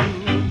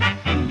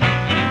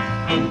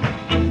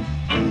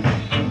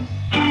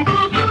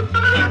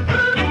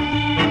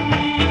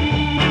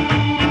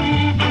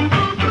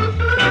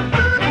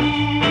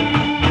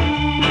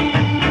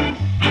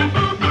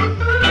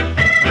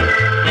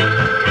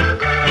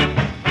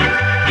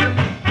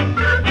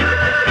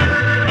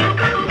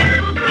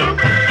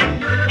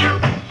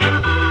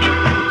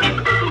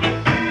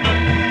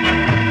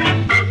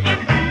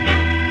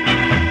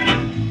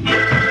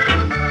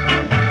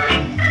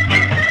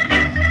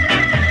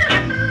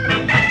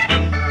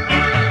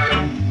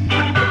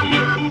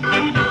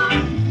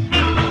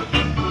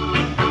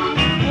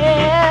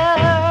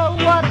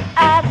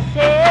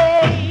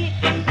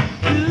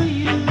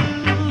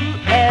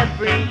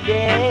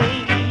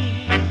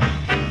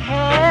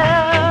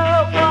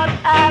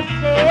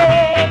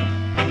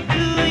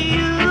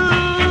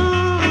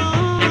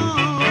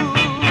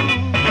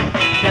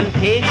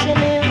 Temptation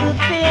is a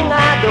thing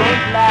I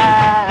don't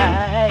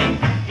like.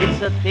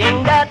 It's a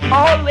thing that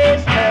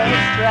always does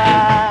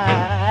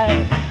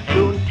try.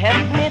 Don't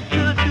tempt me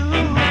to do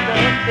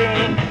the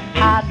thing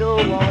I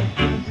don't want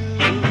to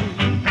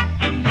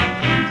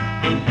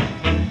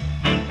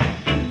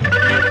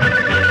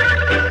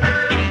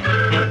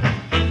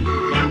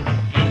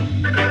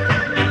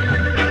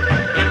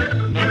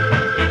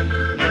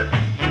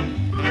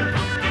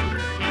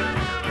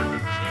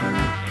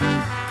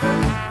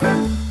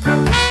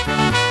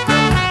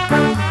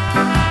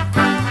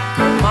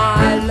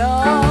My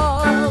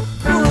love,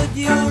 would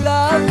you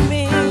love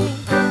me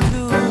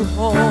to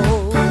hold?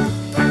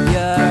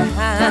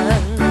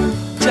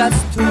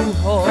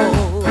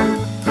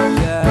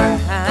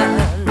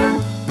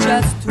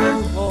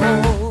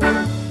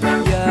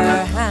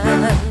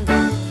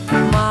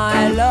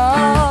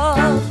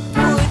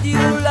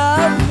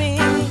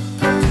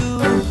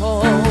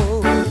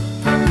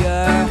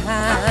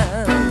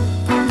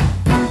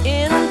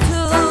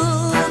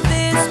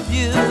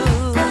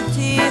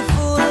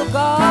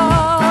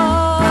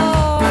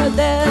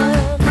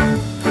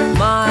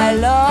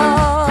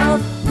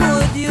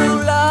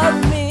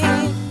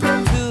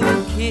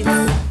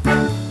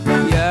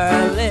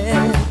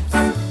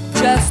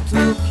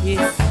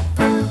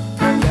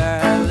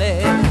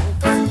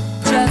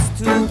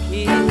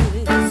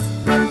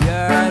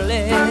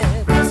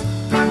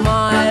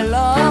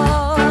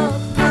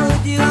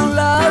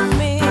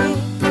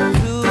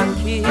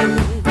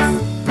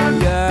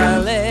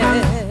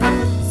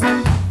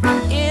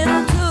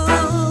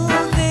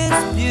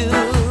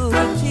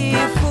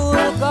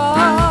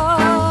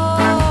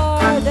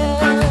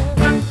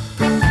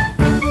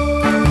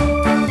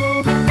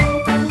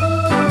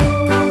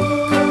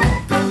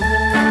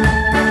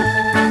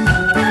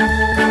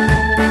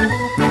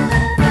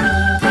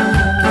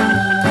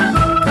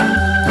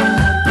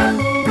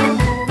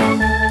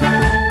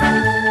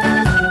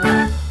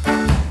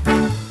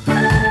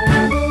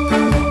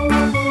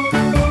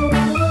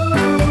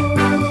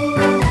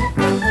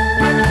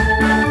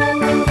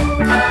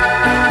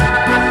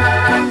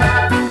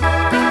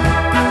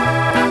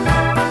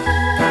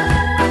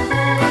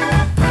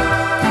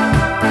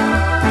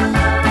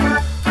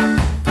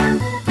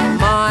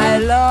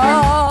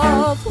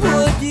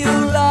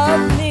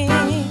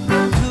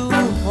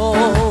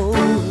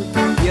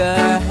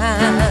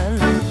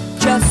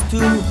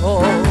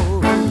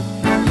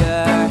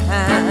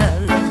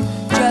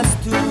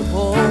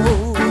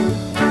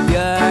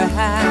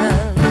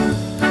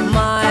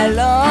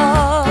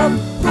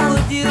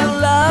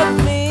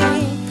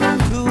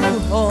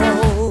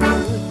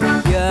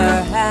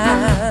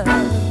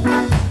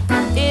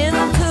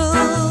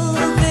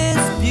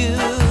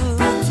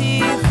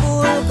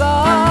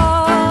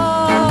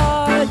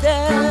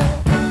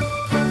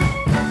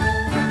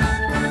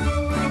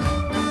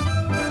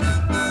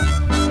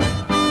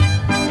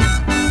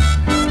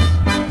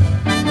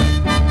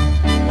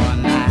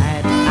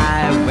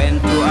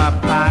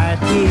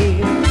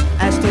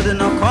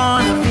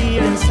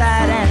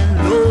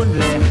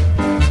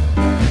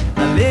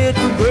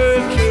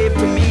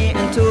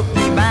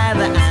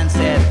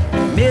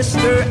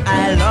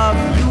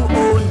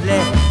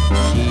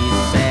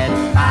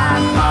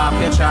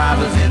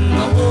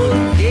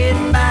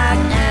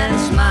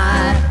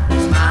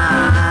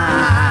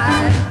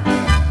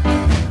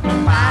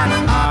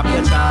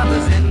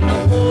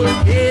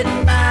 Get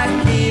back,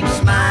 keep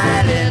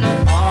smiling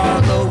all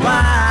the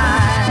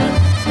while.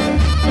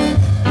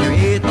 There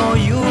ain't no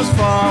use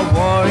for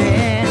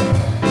worrying.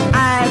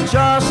 I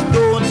just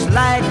don't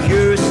like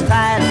your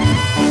style.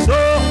 So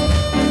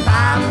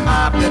pack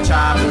up your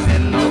troubles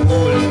in the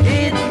hole.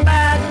 Get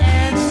back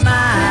and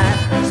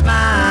smile,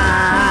 smile.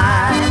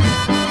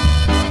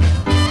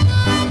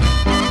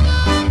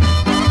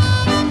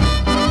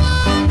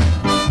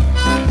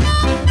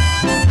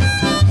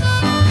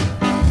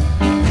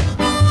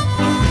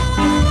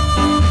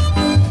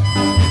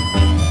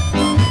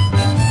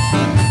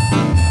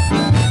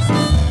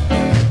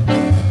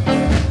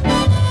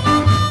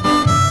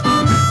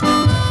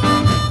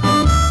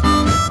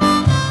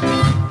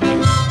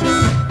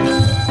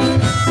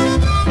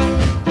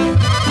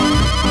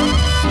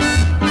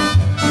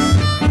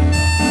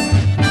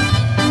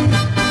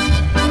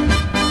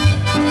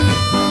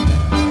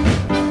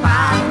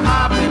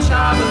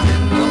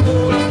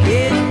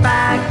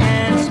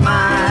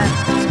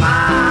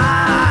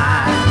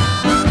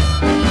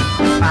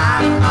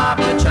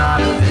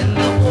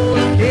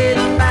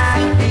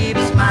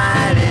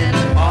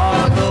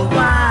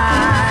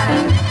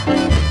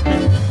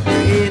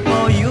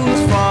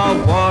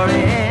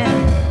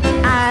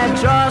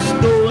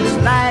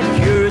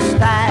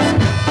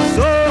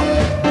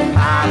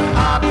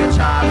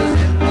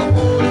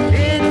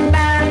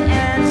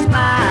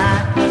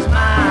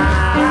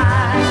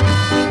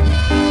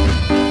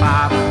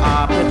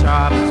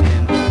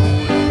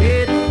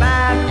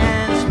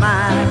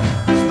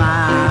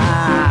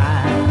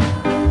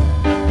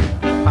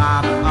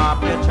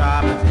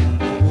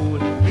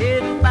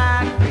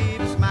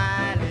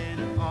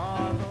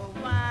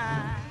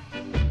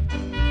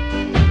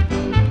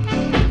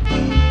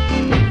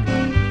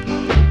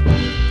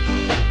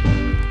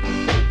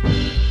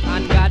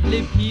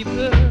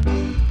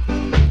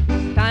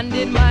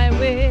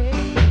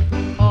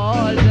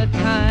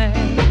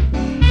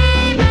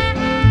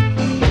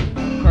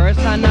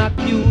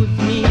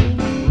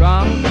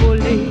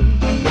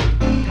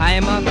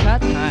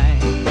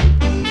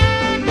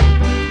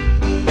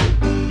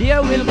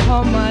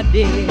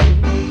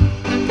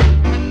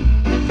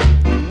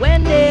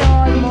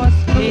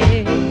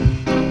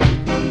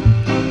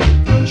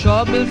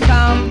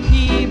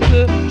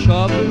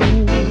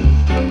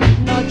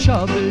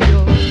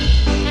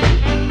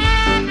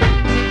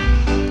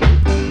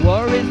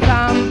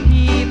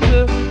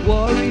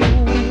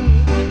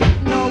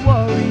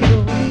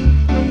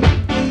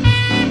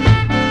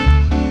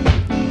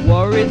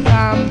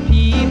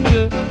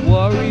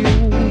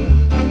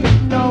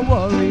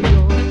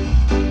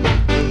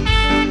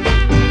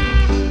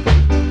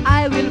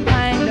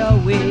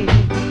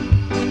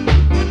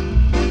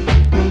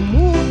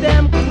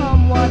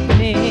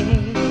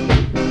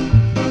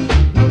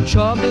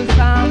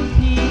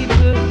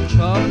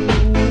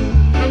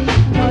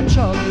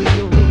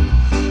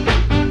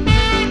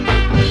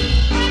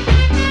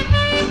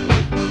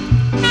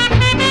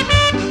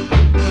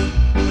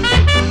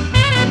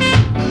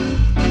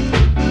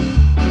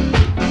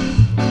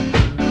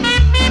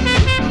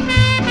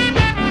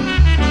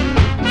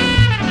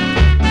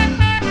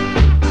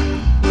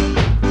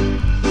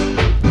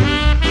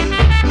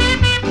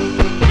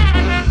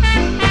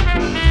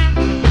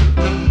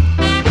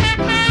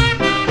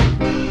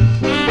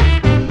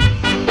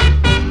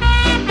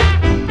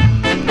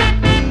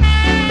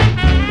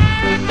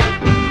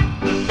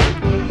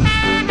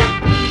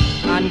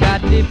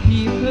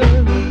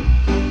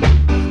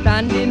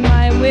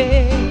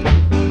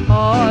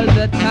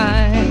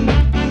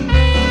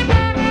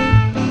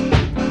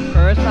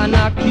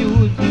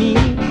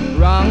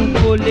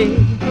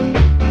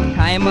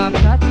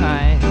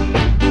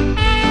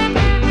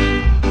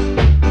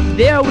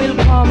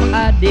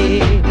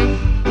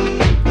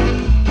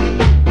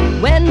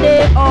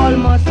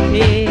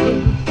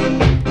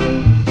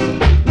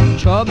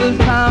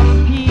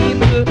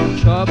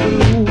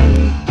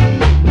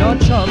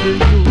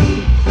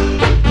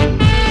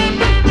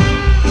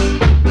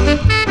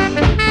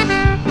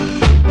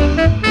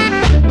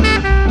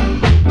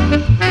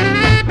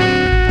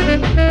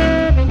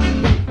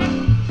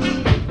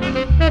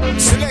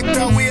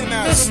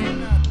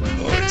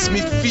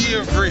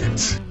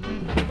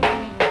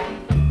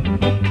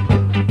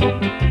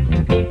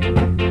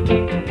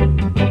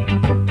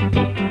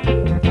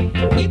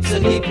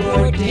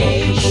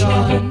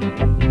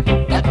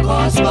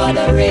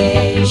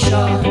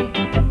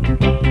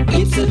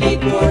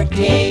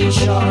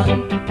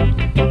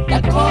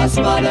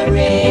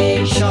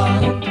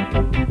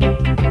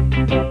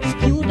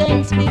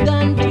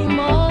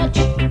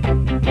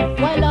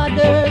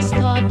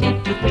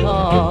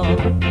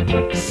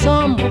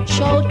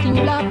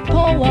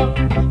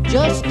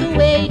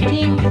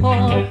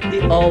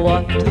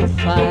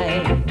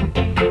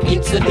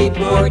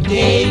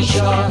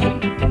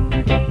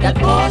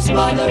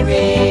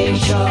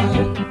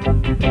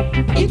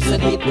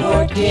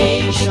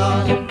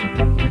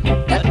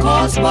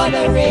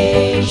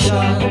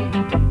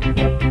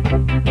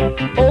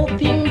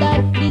 Hoping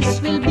that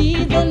this will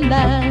be the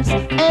last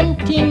and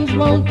things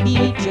won't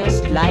be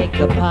just like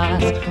the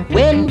past.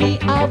 When we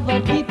have a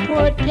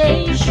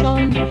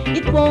deportation,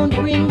 it won't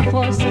bring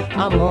fuss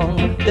among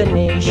the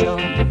nation.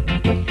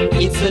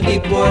 It's a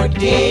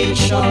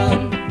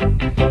deportation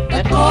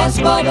that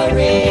caused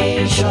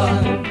botheration.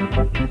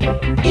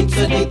 It's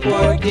a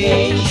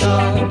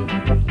deportation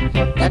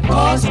that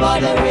caused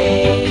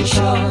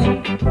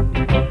botheration.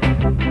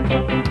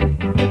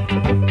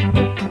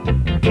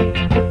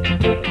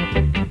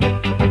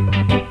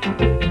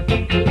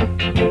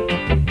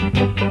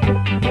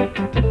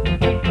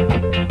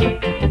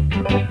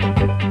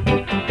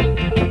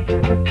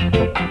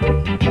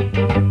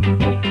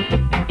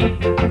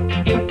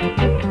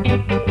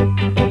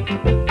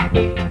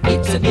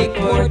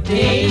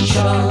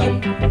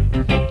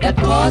 That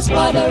caused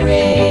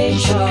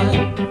botheration.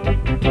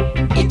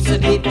 It's a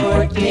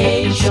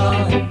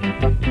deportation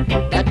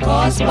that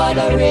caused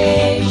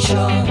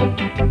botheration.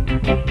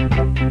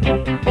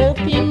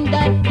 Hoping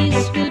that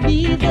this will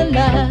be the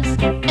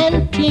last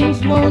and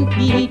things won't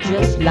be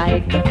just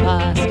like the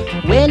past.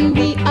 When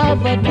we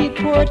have a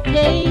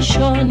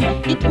deportation,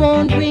 it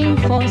won't bring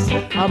fuss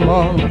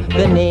among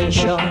the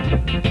nation.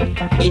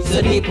 It's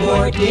a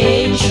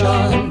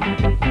deportation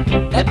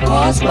that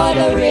caused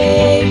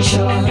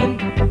botheration.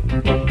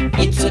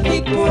 It's a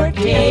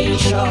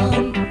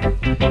deportation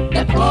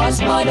that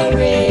caused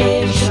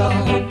botheration.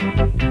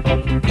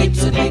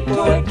 It's a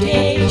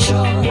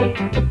deportation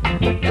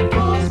that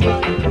caused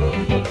botheration.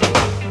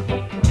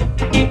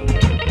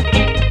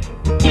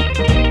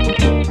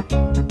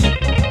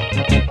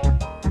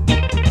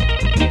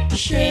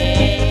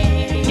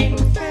 Shame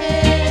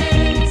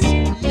face,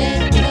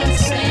 let us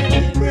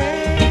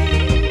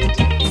celebrate.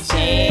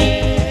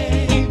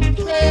 Same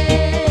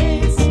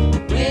place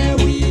where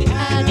we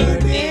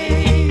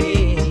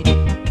adorate.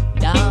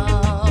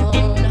 Downhearted,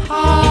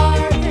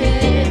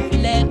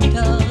 let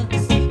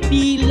us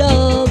be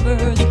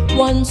lovers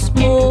once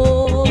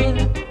more.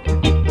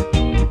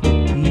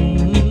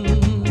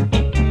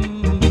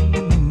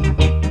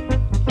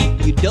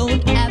 You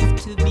don't have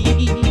to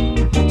be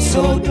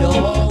so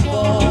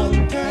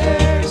doggone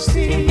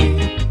thirsty.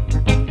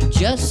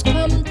 Just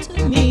come to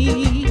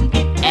me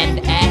and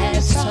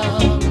ask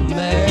some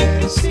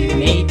mercy.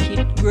 Make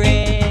it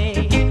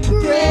great,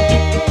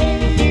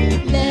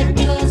 great. Let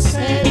us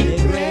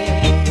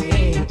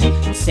celebrate.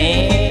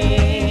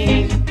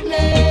 Same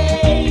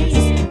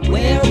place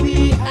where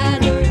we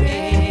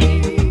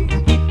adorate.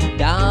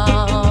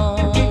 Downhearted,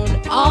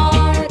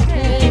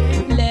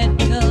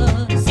 let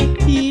us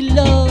be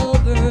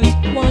lovers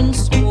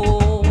once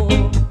more.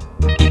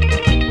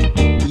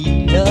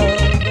 Be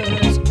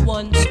lovers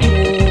once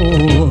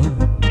more.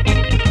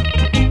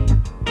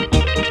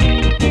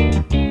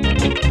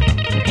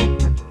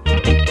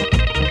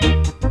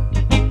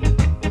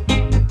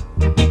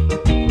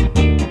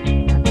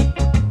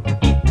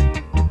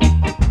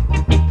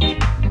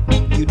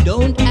 You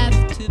don't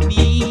have to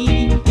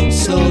be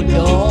so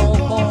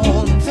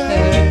doggone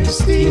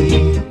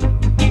thirsty.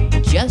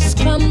 Just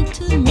come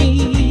to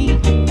me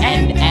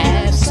and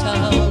ask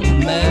some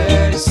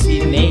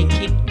mercy. Make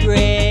it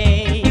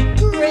great,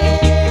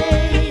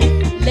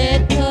 great.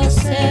 Let us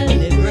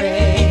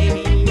celebrate.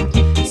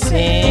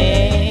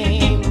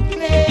 Same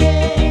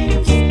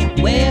place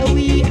where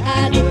we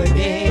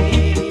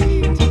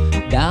adorate.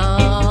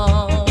 Downhearted,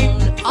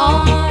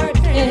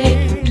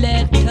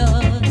 let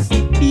us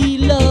be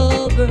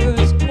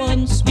lovers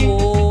once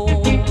more.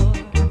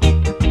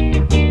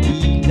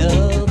 Be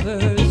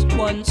lovers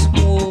once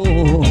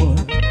more.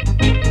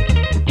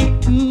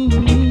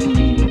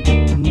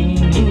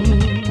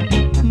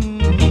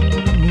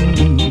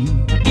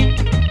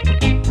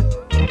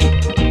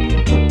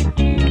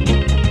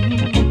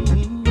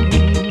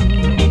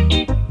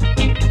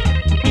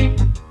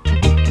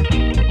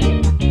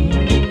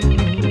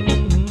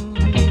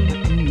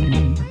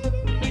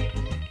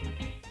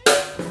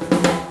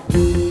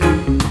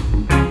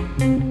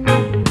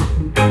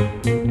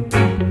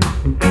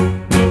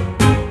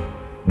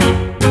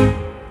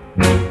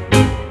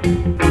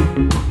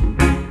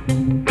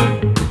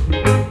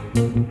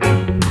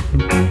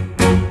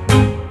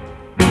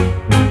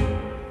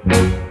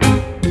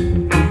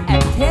 A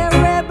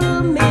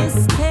terrible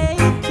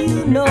mistake you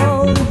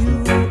know you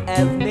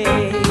have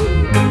made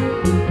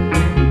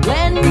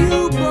when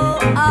you go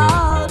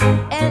out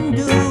and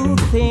do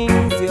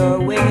things your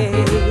way.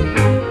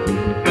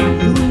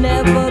 You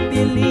never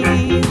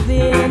believe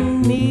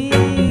in me,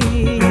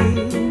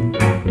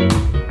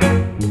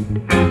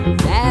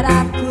 that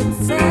I could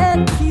set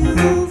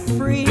you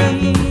free.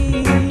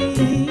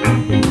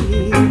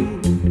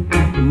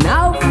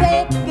 Now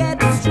faith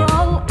gets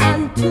strong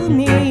and to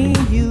me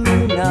you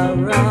now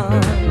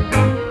run,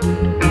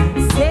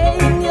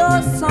 saying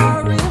you're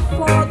sorry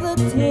for the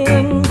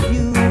things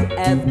you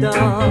have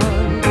done.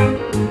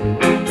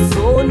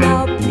 So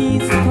now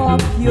please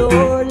stop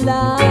your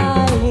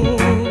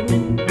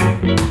lying,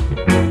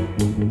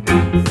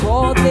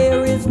 for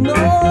there is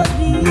no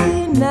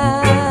denying.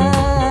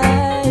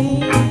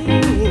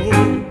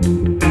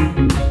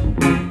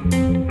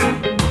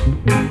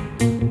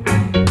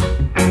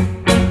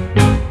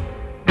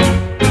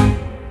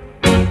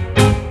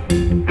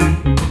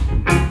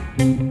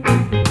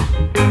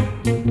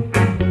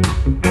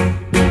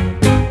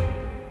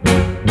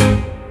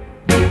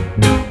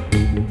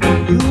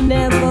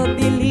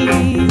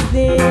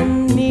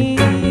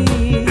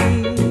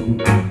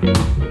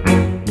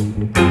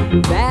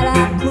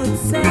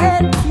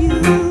 set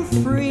you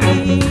free.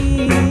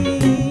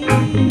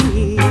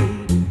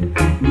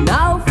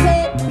 Now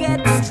faith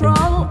gets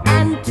strong,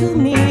 and to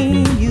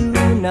me you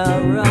now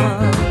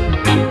run,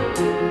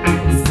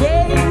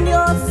 saying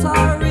you're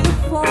sorry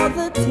for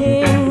the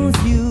things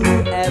you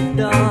have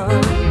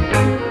done.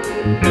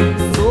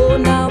 So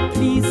now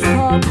please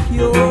stop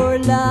your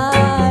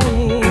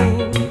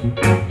lying,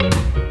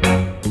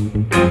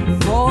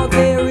 for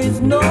there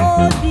is no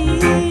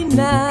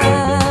denying.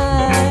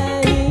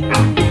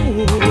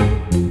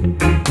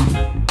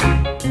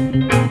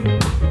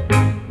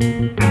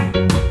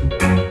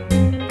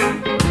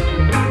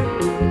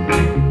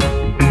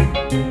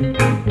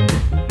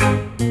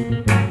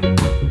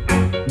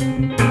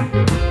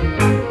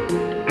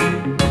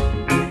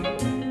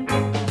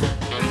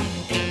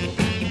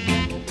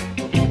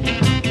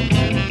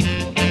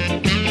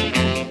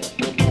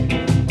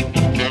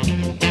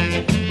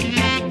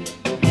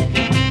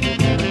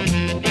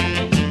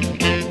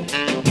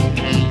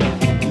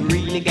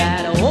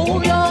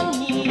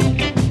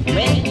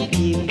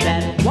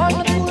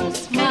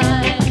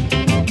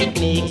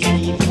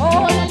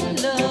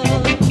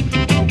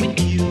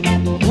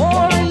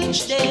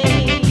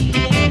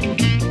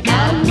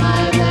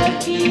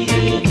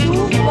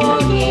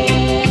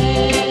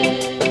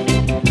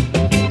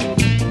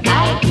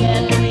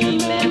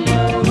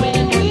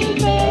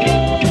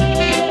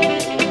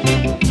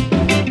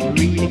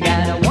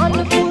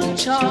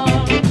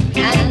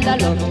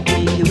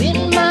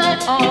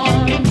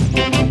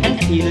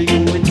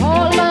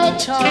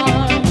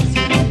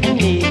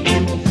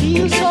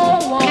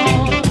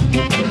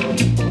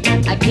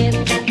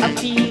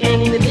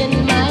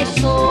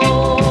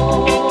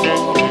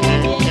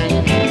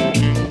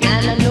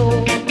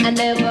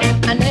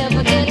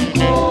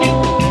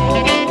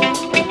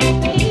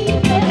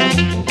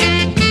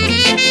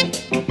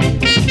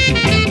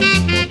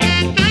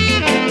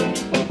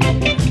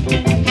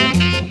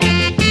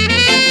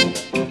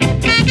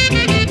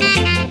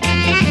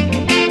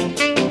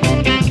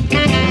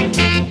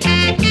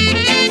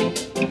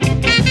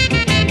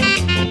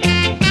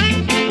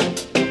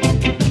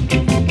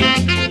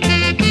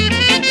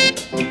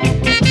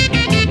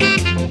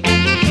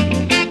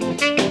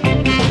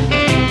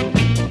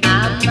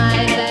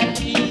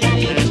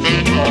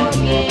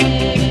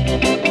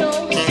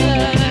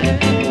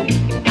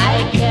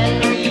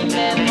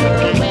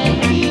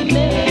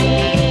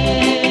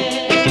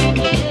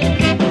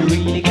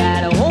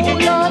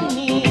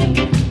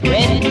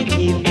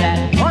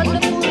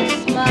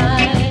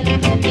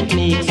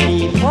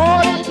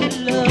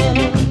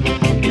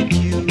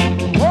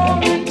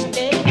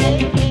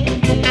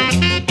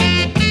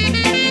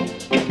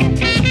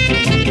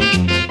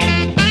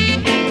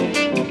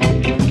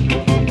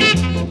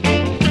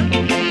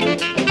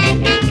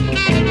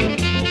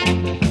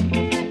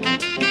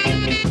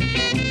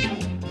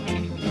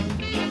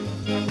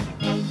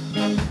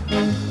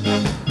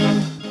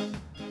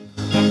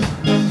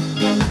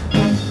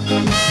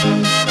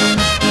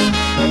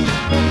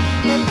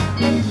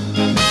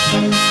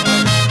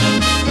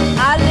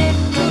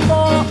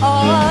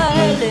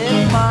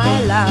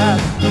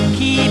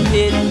 Keep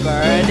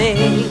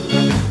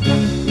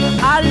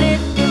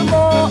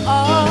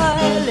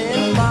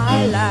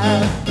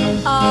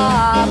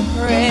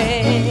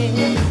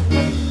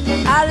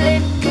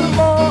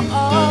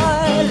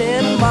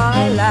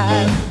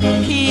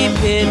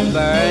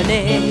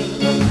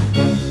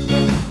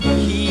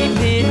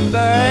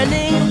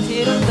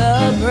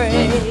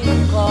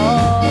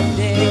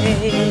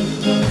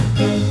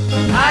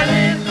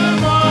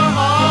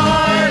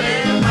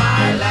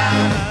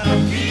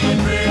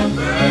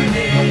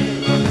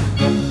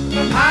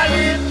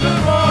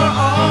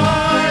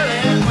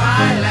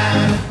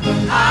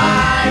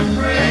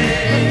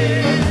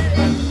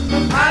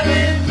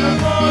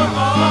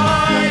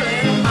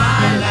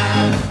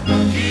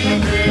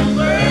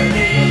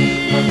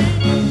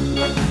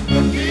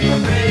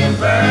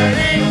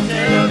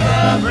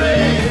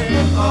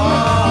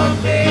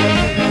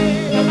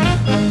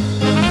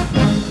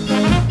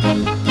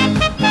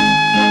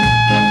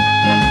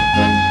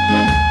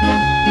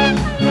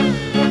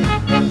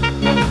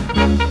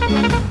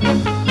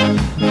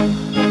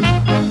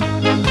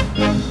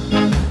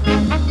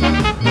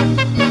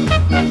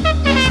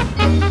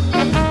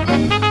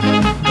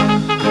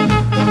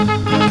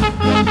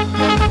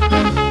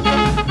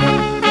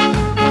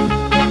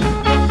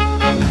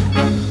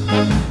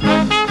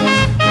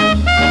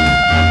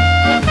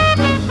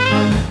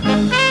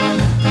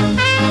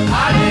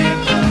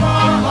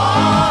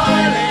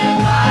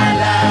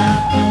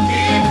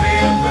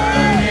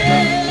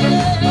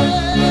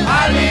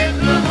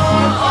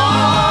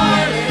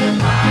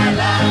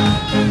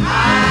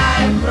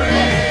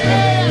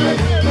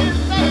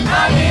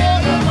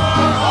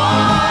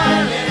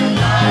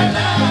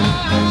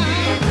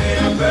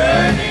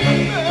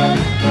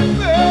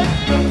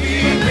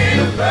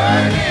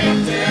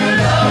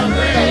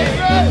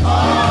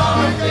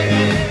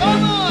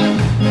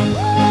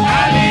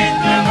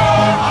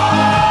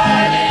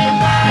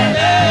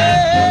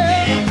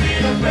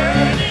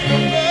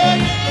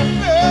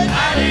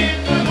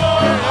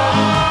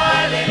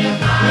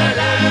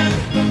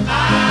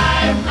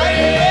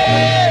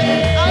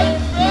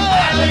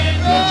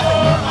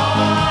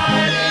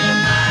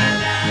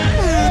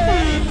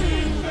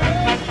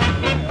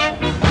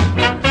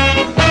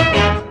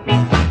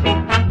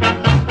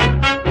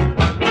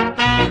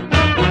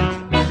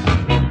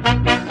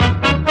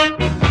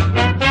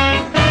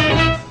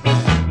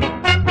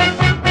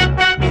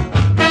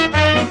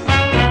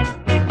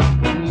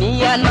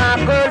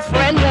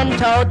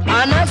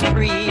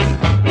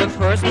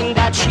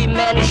she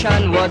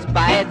mentioned was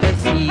by the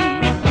sea.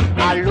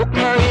 I look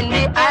her in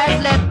the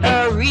eyes, let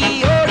her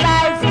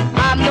realize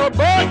I'm no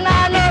boat,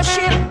 nor no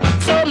ship,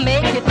 so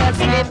make it a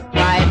slip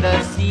by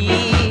the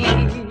sea.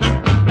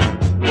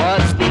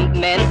 Wasn't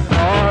meant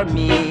for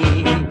me.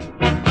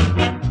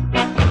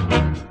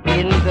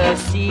 In the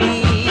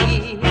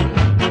sea,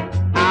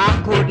 I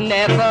could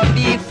never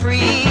be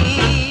free.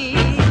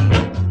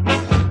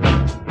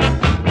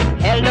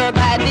 Held her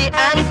by the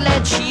hands,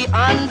 let she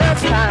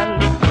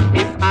understand.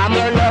 If I'm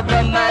a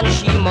lover man,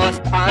 she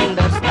must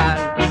understand.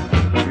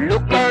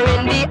 Look her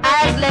in the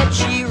eyes, let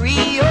she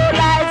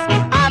realize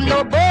I'm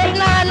no boat,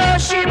 nor no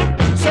ship,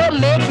 so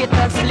make it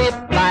a slip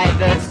by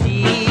the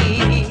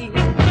sea.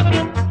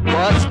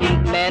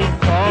 Wasn't meant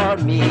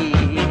for me.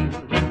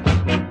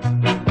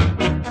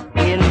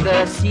 In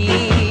the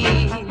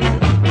sea,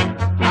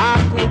 I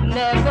could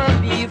never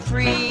be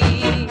free.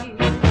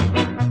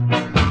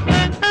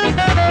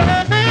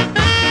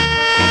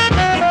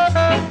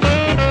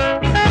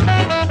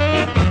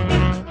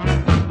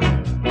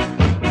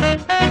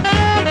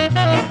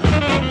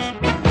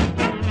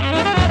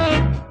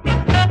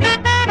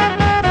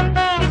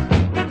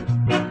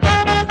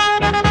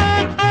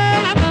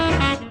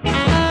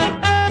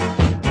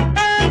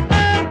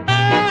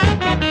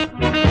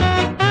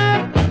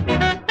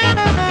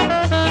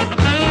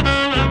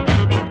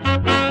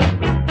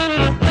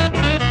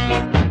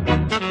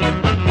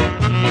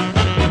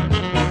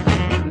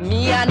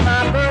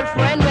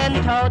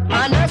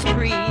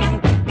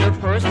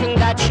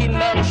 She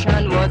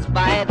mentioned was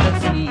by the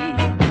sea.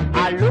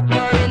 I look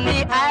her in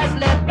the eyes,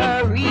 let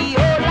her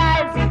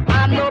realize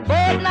I'm no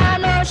boat, nor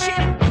no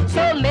ship,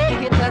 so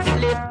make it a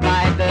slip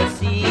by the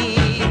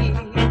sea.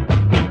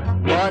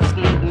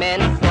 Wasn't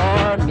meant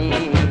for me.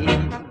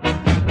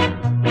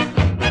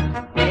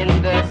 In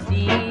the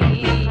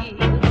sea,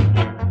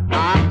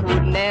 I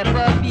could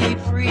never be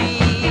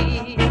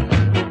free.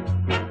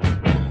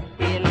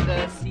 In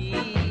the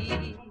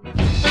sea.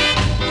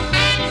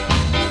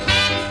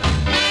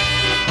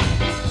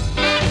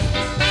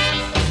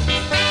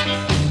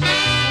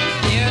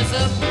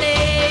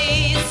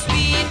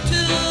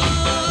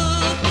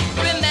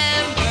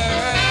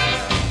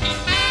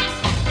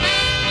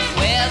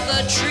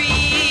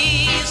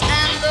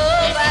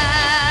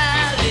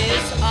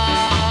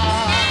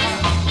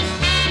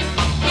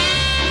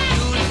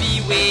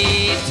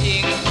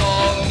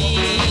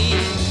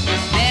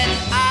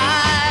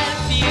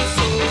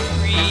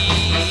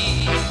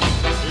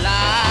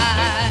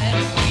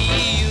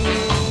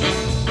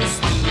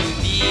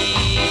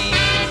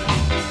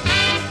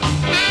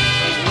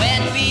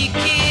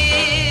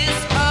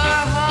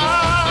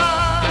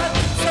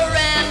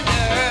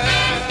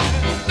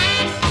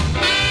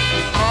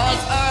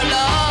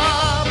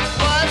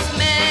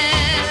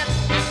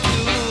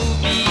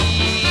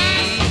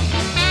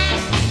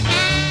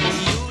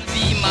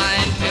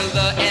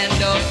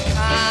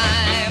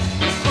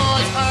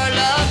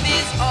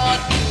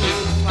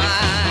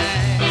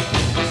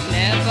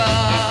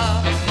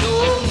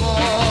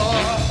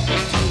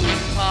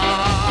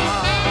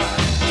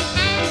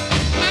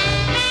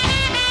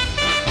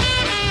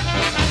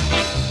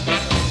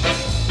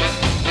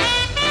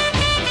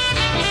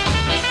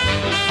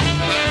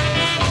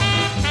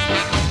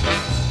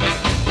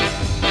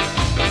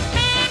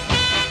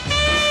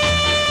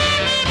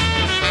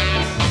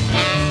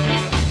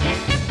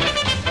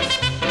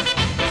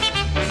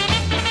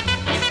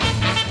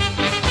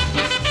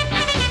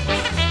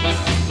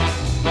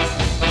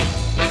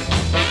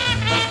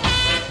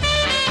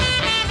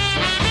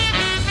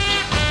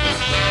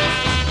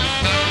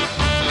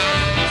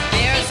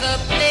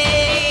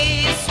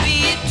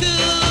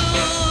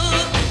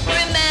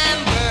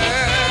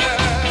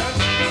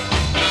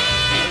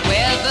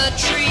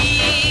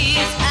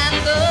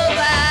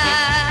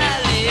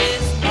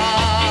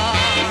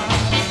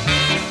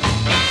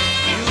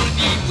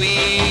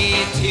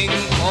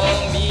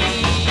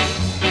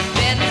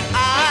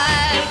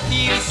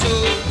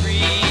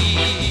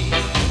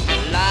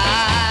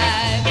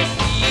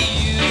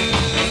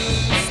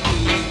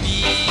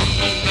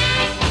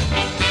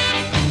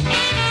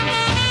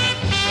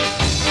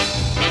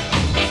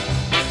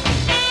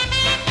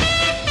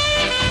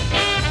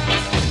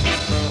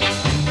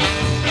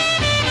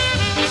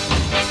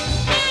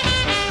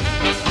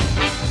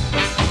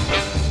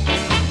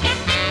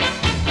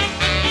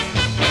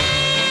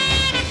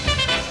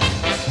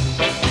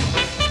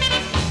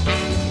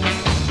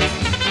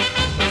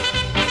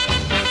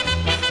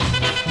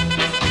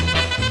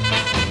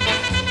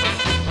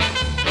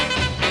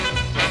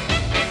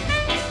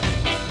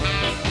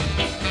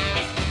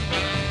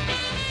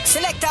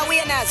 Selector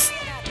winners.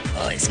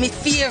 Oh, it's my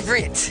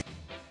favorite.